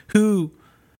who,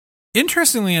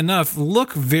 interestingly enough,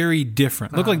 look very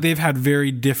different. Look like they've had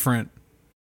very different,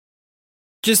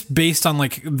 just based on,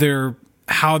 like,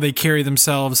 how they carry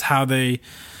themselves, how they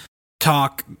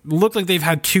talk, look like they've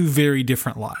had two very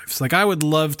different lives. Like, I would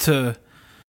love to,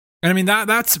 and I mean,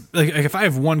 that's like, if I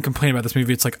have one complaint about this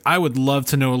movie, it's like, I would love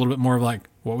to know a little bit more of like,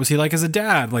 what was he like as a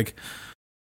dad? Like,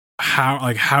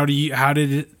 how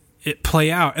did it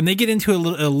play out? And they get into a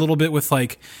little bit with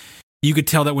like, you could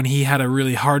tell that when he had a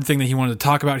really hard thing that he wanted to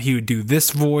talk about, he would do this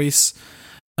voice.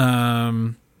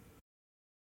 But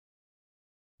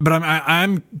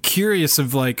I'm curious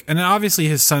of like, and obviously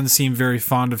his sons seem very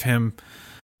fond of him.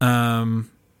 But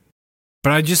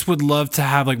I just would love to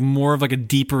have like more of like a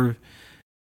deeper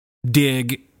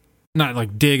dig, not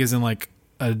like dig as in like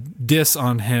a diss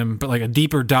on him, but like a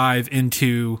deeper dive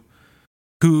into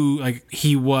who like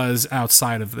he was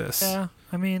outside of this. Yeah,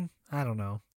 I mean, I don't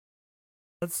know.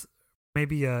 That's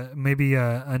maybe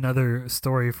another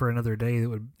story for another day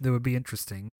that would be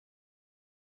interesting.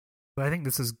 But I think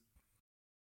this is.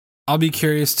 I'll be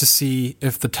curious to see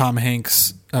if the Tom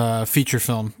Hanks feature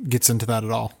film gets into that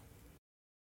at all.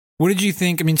 What did you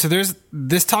think? I mean, so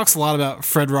this talks a lot about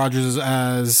Fred Rogers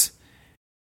as,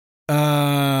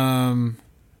 I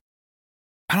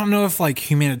don't know if like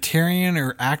humanitarian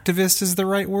or activist is the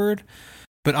right word,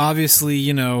 but obviously,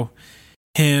 you know,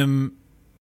 him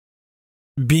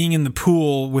being in the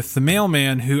pool with the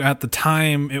mailman, who at the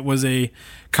time it was a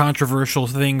controversial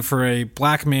thing for a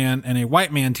black man and a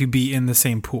white man to be in the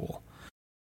same pool.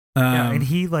 Yeah, and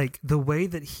he like the way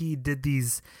that he did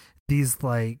these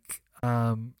like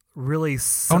really.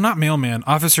 Not mailman,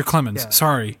 Officer Clemens. Yeah.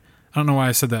 Sorry, I don't know why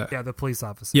I said that. Yeah, the police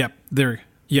officer. Yep, there.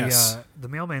 Yes, the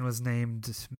mailman was named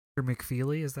Mr.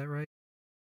 McFeely. Is that right?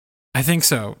 I think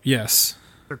so. Yes,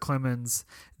 Mr. Clemens.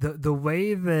 The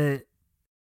way that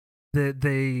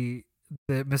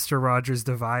Mr. Rogers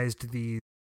devised these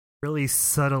really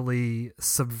subtly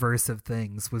subversive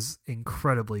things was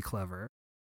incredibly clever.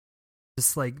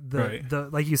 Just like the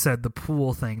like you said, the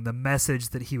pool thing, the message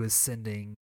that he was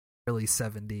sending, early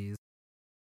 70s.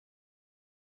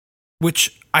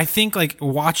 Which I think, like,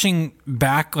 watching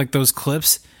back like those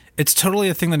clips, it's totally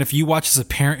a thing that if you watch as a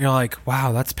parent, you're like,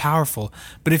 wow, that's powerful.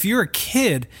 But if you're a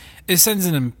kid, it sends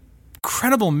an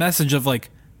incredible message of like,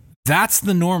 that's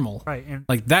the normal. Right. And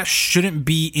like, that shouldn't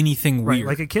be anything weird.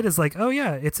 Like, a kid is like, oh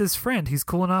yeah, it's his friend. He's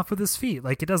cooling off with his feet.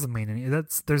 Like, it doesn't mean any.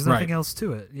 There's nothing else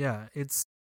to it. Yeah.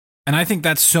 And I think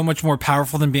that's so much more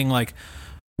powerful than being like,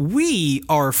 we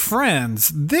are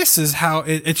friends. This is how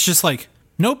it's just like,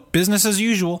 nope, business as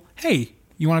usual. Hey,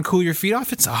 you want to cool your feet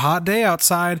off? It's a hot day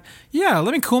outside. Yeah,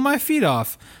 let me cool my feet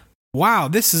off. Wow,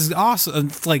 this is awesome.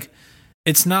 It's like,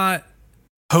 it's not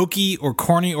hokey or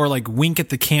corny or like wink at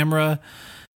the camera.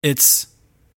 It's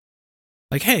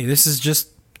like, hey, this is just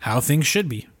how things should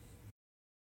be.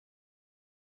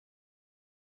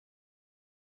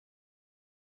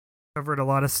 Covered a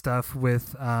lot of stuff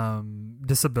with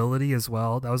disability as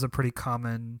well. That was a pretty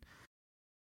common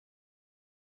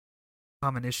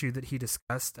issue that he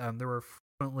discussed. There were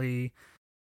frequently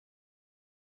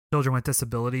children with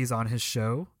disabilities on his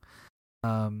show.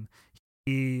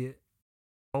 He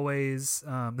always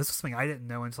this was something I didn't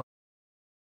know until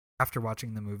after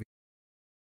watching the movie.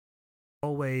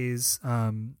 Always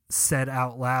said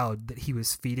out loud that he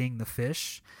was feeding the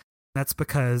fish. That's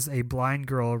because a blind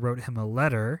girl wrote him a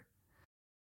letter.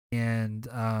 And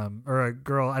or a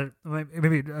girl,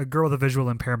 maybe a girl with a visual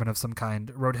impairment of some kind,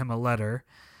 wrote him a letter,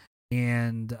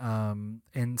 and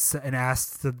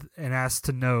asked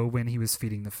to know when he was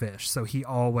feeding the fish. So he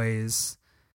always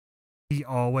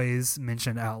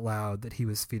mentioned out loud that he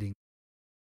was feeding.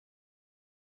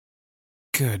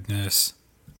 Goodness,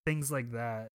 things like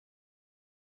that.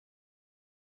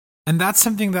 And that's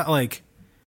something that, like,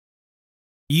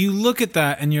 you look at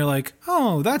that and you're like,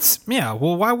 oh,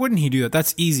 well, why wouldn't he do that?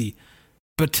 That's easy.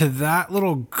 But to that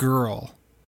little girl,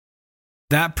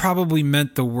 that probably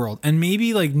meant the world. And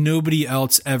maybe like nobody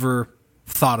else ever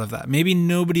thought of that. Maybe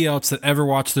nobody else that ever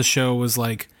watched the show was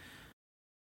like,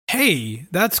 hey,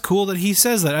 that's cool that he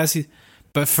says that.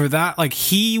 But for that, like,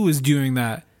 he was doing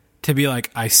that to be like,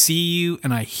 I see you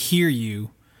and I hear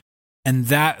you. And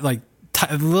that, like,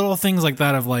 little things like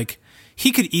that of like,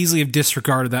 he could easily have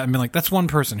disregarded that and been like, that's one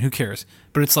person, who cares?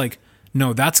 But it's like,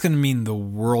 no, that's going to mean the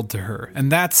world to her.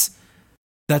 And that's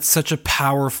such a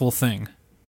powerful thing.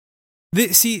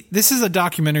 This is a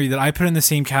documentary that I put in the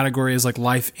same category as like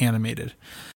Life Animated.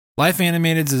 Life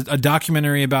Animated is a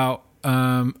documentary about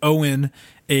Owen,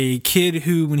 a kid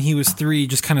who, when he was 3,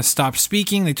 just kind of stopped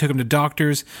speaking. They took him to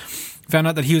doctors, found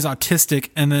out that he was autistic,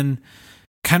 and then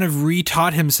kind of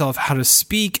retaught himself how to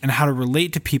speak and how to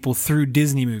relate to people through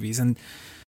Disney movies. And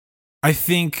I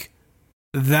think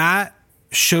that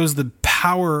shows the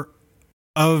power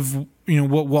of,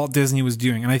 what Walt Disney was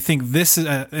doing. And I think this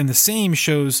and the same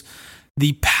shows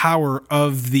the power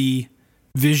of the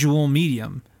visual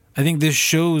medium. I think this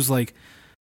shows like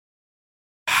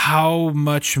how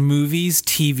much movies,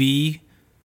 TV,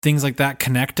 things like that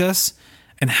connect us,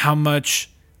 and how much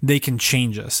they can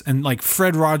change us. And like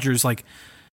Fred Rogers, like,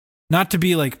 not to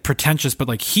be like pretentious, but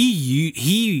like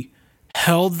he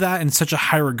held that in such a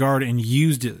high regard and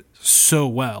used it so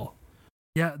well.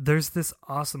 Yeah, there's this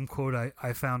awesome quote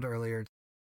I found earlier.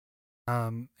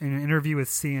 In an interview with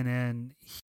CNN,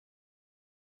 he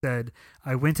said,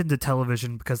 "I went into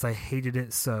television because I hated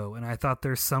it so, and I thought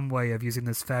there's some way of using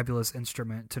this fabulous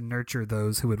instrument to nurture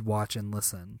those who would watch and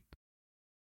listen."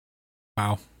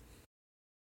 Wow.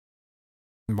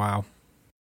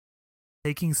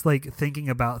 Thinking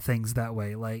about things that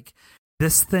way, like,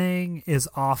 this thing is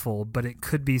awful, but it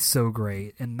could be so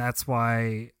great, and that's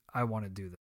why I want to do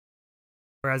this.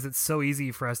 Whereas it's so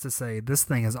easy for us to say, this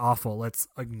thing is awful, let's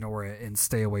ignore it and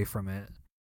stay away from it.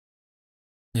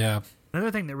 Yeah. Another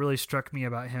thing that really struck me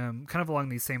about him, kind of along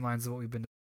these same lines of what we've been,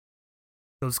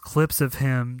 those clips of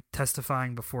him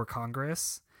testifying before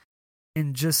Congress,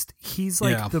 and just, he's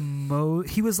like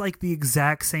he was like the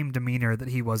exact same demeanor that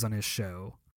he was on his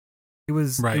show. It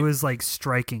was like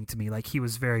striking to me. Like, he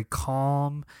was very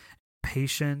calm,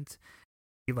 patient.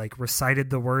 He like recited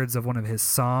the words of one of his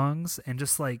songs, and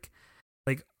just like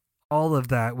all of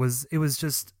that was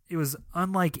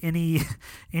unlike any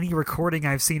recording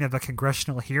I've seen of a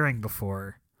congressional hearing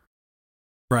before.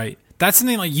 Right. That's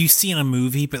something like you see in a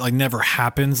movie, but like never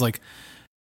happens. Like,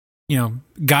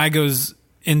 guy goes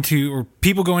into, or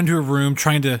people go into a room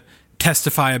trying to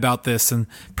testify about this, and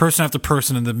person after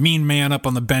person, and the mean man up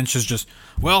on the bench is just,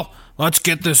 well, let's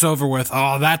get this over with.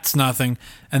 Oh, that's nothing.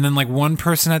 And then like one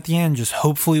person at the end just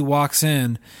hopefully walks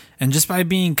in, and just by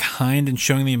being kind and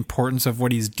showing the importance of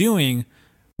what he's doing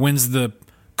wins the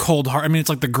cold heart. I mean, it's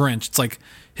like the Grinch. It's like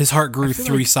his heart grew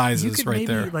 3 sizes right there. You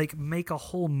could maybe like make a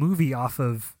whole movie off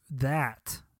of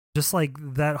that. Just like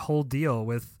that whole deal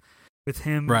with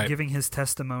him giving his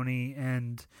testimony,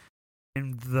 and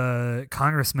the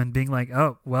congressman being like,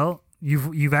 "Oh, well,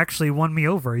 you've actually won me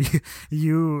over.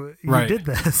 You did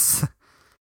this.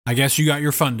 I guess you got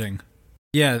your funding."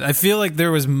 Yeah, I feel like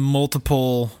there was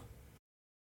multiple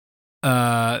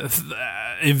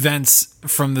events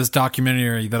from this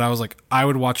documentary that I was like, I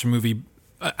would watch a movie,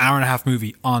 an hour and a half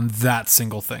movie on that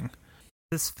single thing.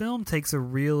 This film takes a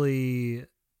really,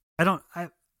 I'd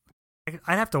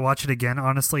have to watch it again,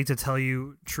 honestly, to tell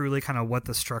you truly kind of what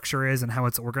the structure is and how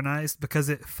it's organized, because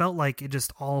it felt like it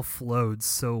just all flowed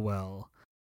so well.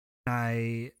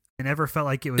 I never felt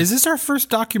like it was... Is this our first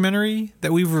documentary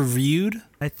that we've reviewed?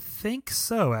 I think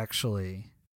so, actually.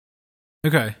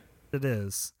 Okay. It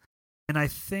is. And I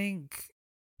think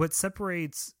what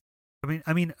separates...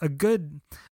 I mean, a good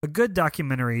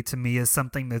documentary to me is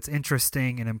something that's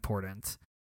interesting and important.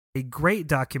 A great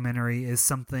documentary is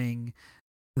something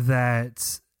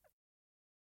that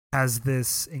has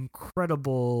this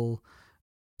incredible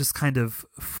just kind of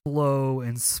flow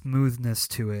and smoothness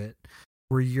to it,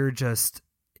 where you're just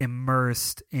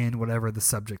immersed in whatever the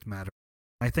subject matter.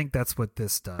 I think that's what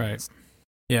this does. Right.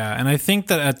 Yeah, and I think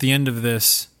that at the end of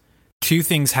this, 2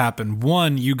 things happen.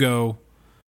 One, you go,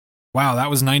 wow, that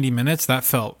was 90 minutes. That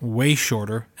felt way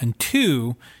shorter. And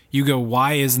 2, you go,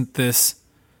 why isn't this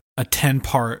a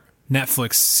 10-part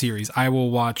Netflix series? I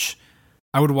would watch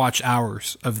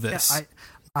hours of this. Yeah,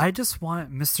 I just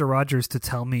want Mr. Rogers to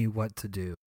tell me what to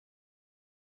do.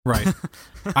 Right.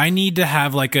 I need to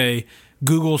have like a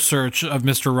Google search of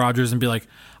Mr. Rogers and be like,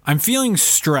 I'm feeling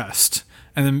stressed.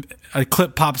 And then a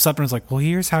clip pops up and it's like, well,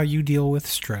 here's how you deal with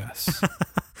stress.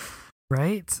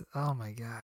 Right? Oh my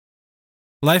God.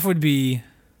 Life would be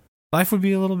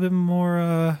a little bit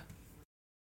more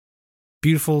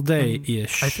beautiful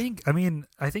day-ish. I think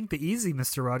the easy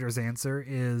Mr. Rogers answer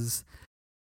is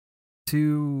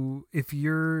to, if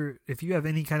you have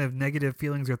any kind of negative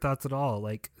feelings or thoughts at all,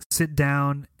 like, sit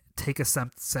down, take a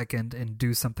second, and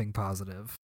do something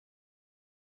positive.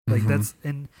 Like, that's,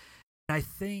 and I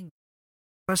think,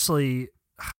 especially,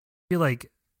 I feel like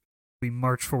we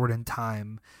march forward in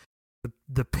time,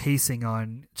 the pacing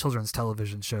on children's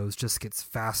television shows just gets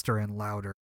faster and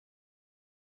louder.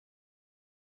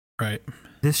 Right.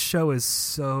 This show is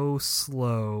so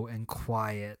slow and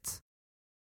quiet,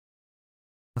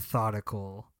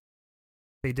 methodical.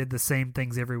 They did the same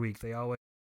things every week. They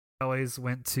always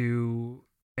went to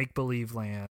make-believe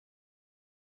land.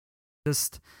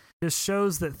 Just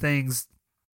shows that things,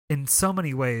 in so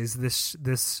many ways,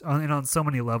 and on so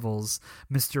many levels,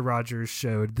 Mr. Rogers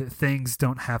showed that things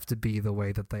don't have to be the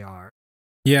way that they are.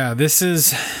 Yeah, this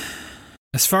is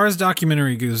As far as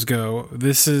documentaries go,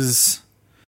 this is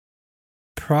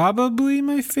probably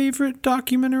my favorite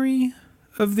documentary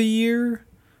of the year.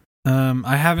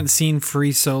 I haven't seen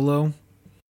Free Solo,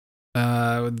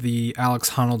 the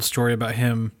Alex Honnold story about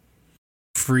him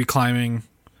free climbing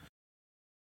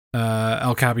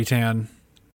El Capitan,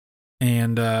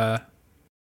 and but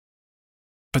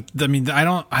I mean, I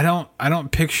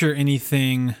don't picture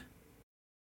anything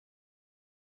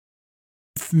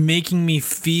making me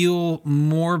feel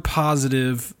more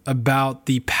positive about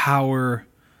the power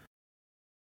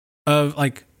of,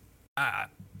 like,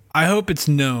 I hope it's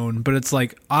known, but it's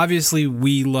like, obviously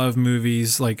we love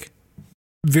movies like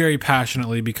very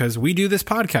passionately because we do this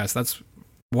podcast. That's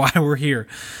why we're here.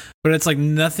 But it's like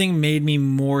nothing made me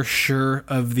more sure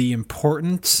of the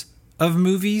importance of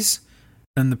movies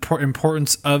and the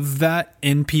importance of that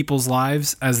in people's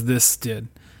lives as this did.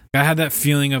 I had that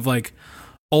feeling of like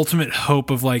ultimate hope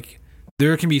of like,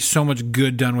 there can be so much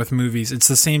good done with movies. It's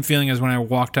the same feeling as when I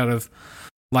walked out of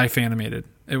Life Animated.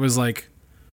 It was like,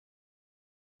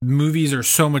 movies are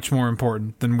so much more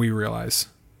important than we realize.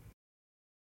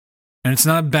 And it's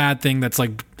not a bad thing that's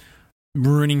like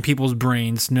ruining people's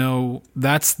brains. No,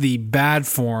 that's the bad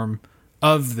form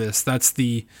of this. That's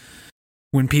the,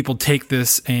 when people take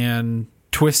this and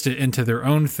twist it into their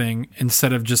own thing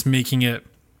instead of just making it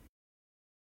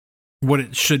what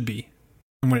it should be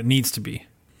and what it needs to be.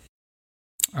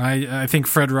 I think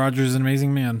Fred Rogers is an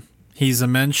amazing man. He's a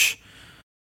mensch.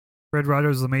 Fred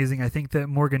Rogers is amazing. I think that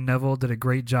Morgan Neville did a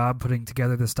great job putting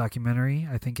together this documentary.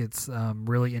 I think it's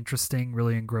really interesting,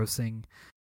 really engrossing.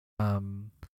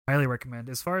 Highly recommend.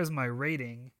 As far as my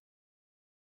rating,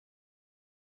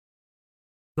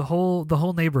 the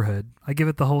whole neighborhood. I give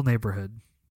it the whole neighborhood.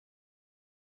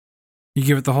 You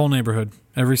give it the whole neighborhood,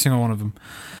 every single one of them.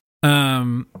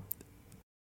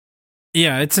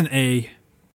 Yeah, it's an A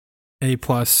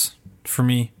plus for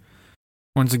me.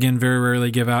 Once again, very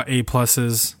rarely give out A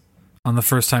pluses on the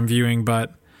first time viewing,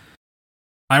 but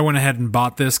I went ahead and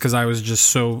bought this because I was just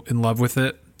so in love with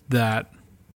it that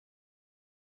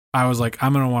I was like,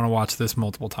 I'm going to want to watch this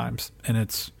multiple times, and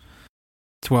it's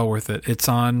well worth it. It's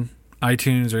on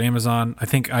iTunes or Amazon. I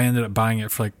think I ended up buying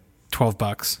it for like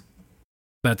 $12.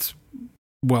 That's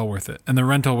well worth it. And the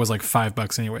rental was like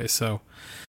 $5 anyway, so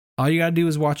all you got to do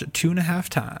is watch it 2.5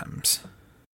 times.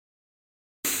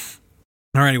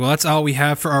 Alrighty, well, that's all we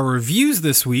have for our reviews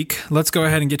this week. Let's go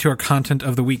ahead and get to our content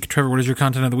of the week. Trevor, what is your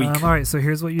content of the week? All right, so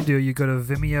here's what you do. You go to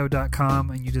Vimeo.com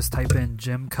and you just type in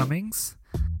Jim Cummings,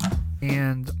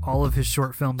 and all of his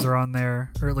short films are on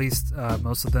there, or at least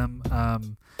most of them.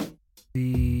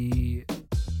 The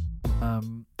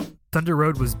Thunder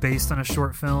Road was based on a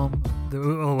short film. It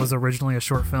was originally a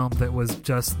short film that was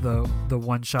just the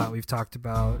one shot we've talked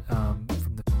about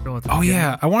from the film at the beginning.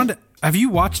 Yeah, I wanted to. Have you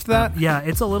watched that? Yeah,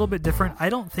 it's a little bit different. I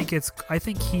think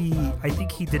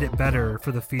he did it better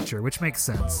for the feature, which makes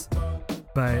sense.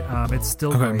 But it's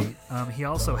still great. He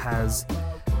also has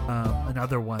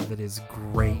another one that is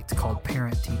great called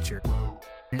Parent Teacher.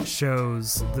 It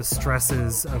shows the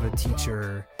stresses of a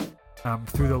teacher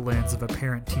through the lens of a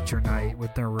parent-teacher night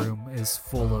when their room is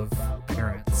full of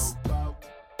parents.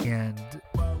 And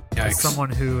as someone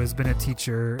who has been a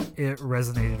teacher, it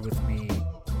resonated with me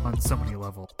on so many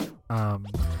levels.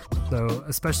 So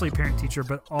especially Parent Teacher,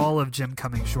 but all of Jim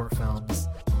Cummings' short films.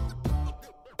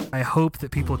 I hope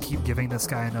that people keep giving this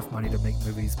guy enough money to make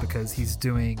movies because he's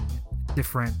doing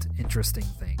different, interesting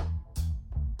things.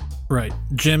 Right.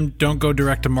 Jim, don't go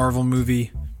direct a Marvel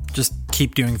movie. Just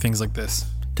keep doing things like this.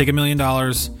 Take $1 million,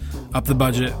 up the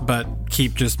budget, but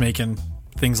keep just making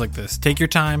things like this. Take your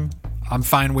time. I'm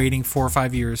fine waiting 4 or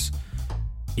 5 years.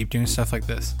 Keep doing stuff like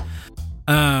this.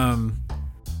 My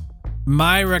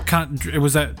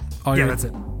was that all? Yeah, that's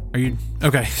it. Are you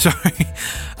okay? Sorry.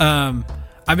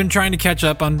 I've been trying to catch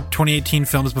up on 2018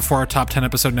 films before our top 10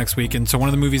 episode next week, and so one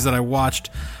of the movies that I watched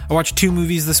 2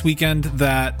 movies this weekend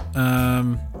that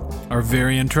are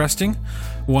very interesting.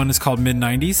 One is called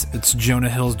Mid-90s. It's Jonah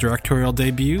Hill's directorial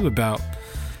debut about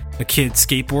a kid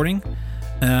skateboarding.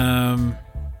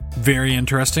 Very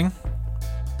interesting.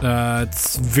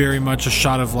 It's very much a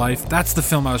shot of life. That's the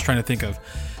film I was trying to think of.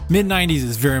 Mid-90s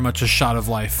is very much a shot of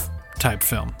life type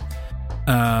film.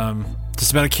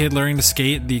 Just about a kid learning to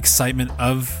skate, the excitement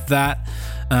of that.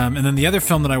 And then the other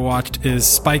film that I watched is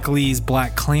Spike Lee's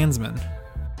Black Klansman,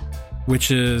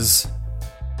 which is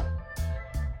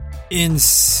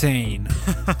insane.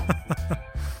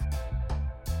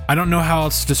 I don't know how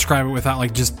else to describe it without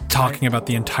like just talking about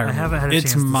the entire movie. Haven't had a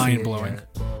It's chance to mind-blowing. see it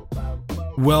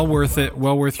yet. Well worth it.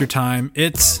 Well worth your time.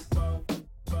 It's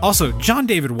also John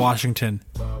David Washington,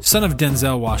 son of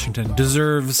Denzel Washington,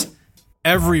 deserves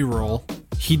every role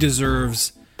He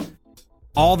deserves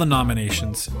all the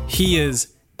nominations. He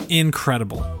is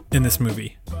incredible in this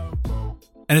movie.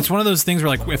 And it's one of those things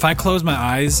where, like, if I close my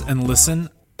eyes and listen,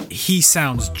 he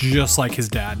sounds just like his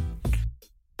dad.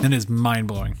 And is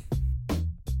mind-blowing.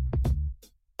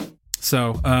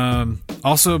 So,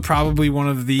 also probably one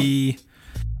of the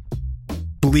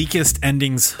bleakest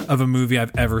endings of a movie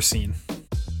I've ever seen.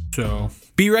 So,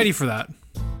 be ready for that.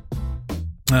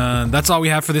 That's all we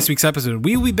have for this week's episode.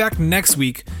 We will be back next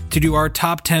week to do our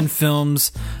top 10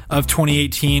 films of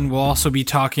 2018. We'll also be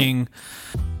talking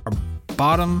our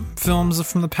bottom films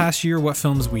from the past year, what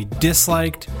films we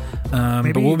disliked.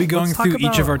 But we'll be going through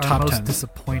each of our top 10. Most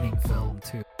disappointing film,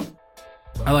 too.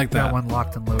 I like that. That one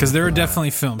locked and loaded. Because there are definitely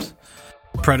films.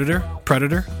 Predator?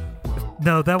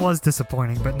 No, that was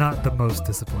disappointing, but not the most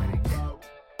disappointing.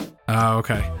 Oh,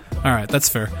 okay. All right, that's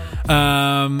fair.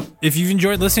 If you've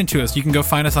enjoyed listening to us, you can go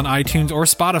find us on iTunes or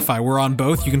Spotify. We're on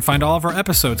both. You can find all of our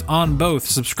episodes on both.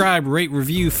 Subscribe, rate,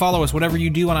 review, follow us, whatever you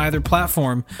do on either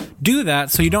platform. Do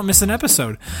that so you don't miss an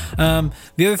episode. The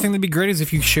other thing that'd be great is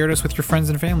if you shared us with your friends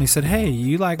and family. Said, hey,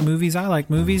 you like movies, I like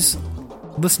movies.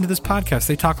 Listen to this podcast.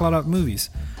 They talk a lot about movies.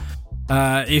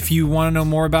 If you want to know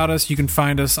more about us, you can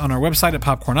find us on our website at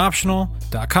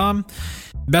popcornoptional.com.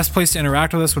 Best place to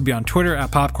interact with us would be on Twitter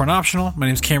at popcornoptional. My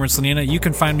name is Cameron Slanina. You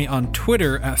can find me on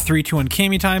Twitter at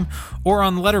 321CamyTime or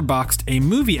on Letterboxd, a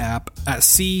movie app, at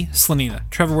C Slanina.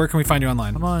 Trevor, where can we find you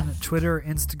online? I'm on Twitter,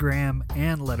 Instagram,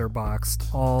 and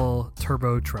Letterboxd, all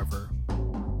Turbo Trevor.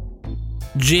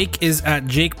 Jake is at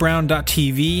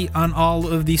jakebrown.tv on all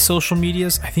of the social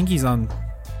medias. I think he's on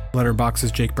Letterboxd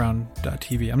as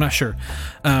jakebrown.tv. I'm not sure.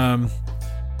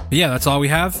 But yeah, that's all we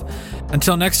have.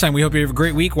 Until next time, we hope you have a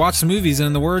great week. Watch some movies, and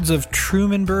in the words of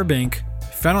Truman Burbank,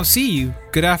 if I don't see you,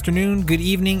 good afternoon, good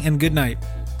evening, and good night.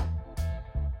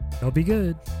 They'll be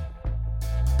good.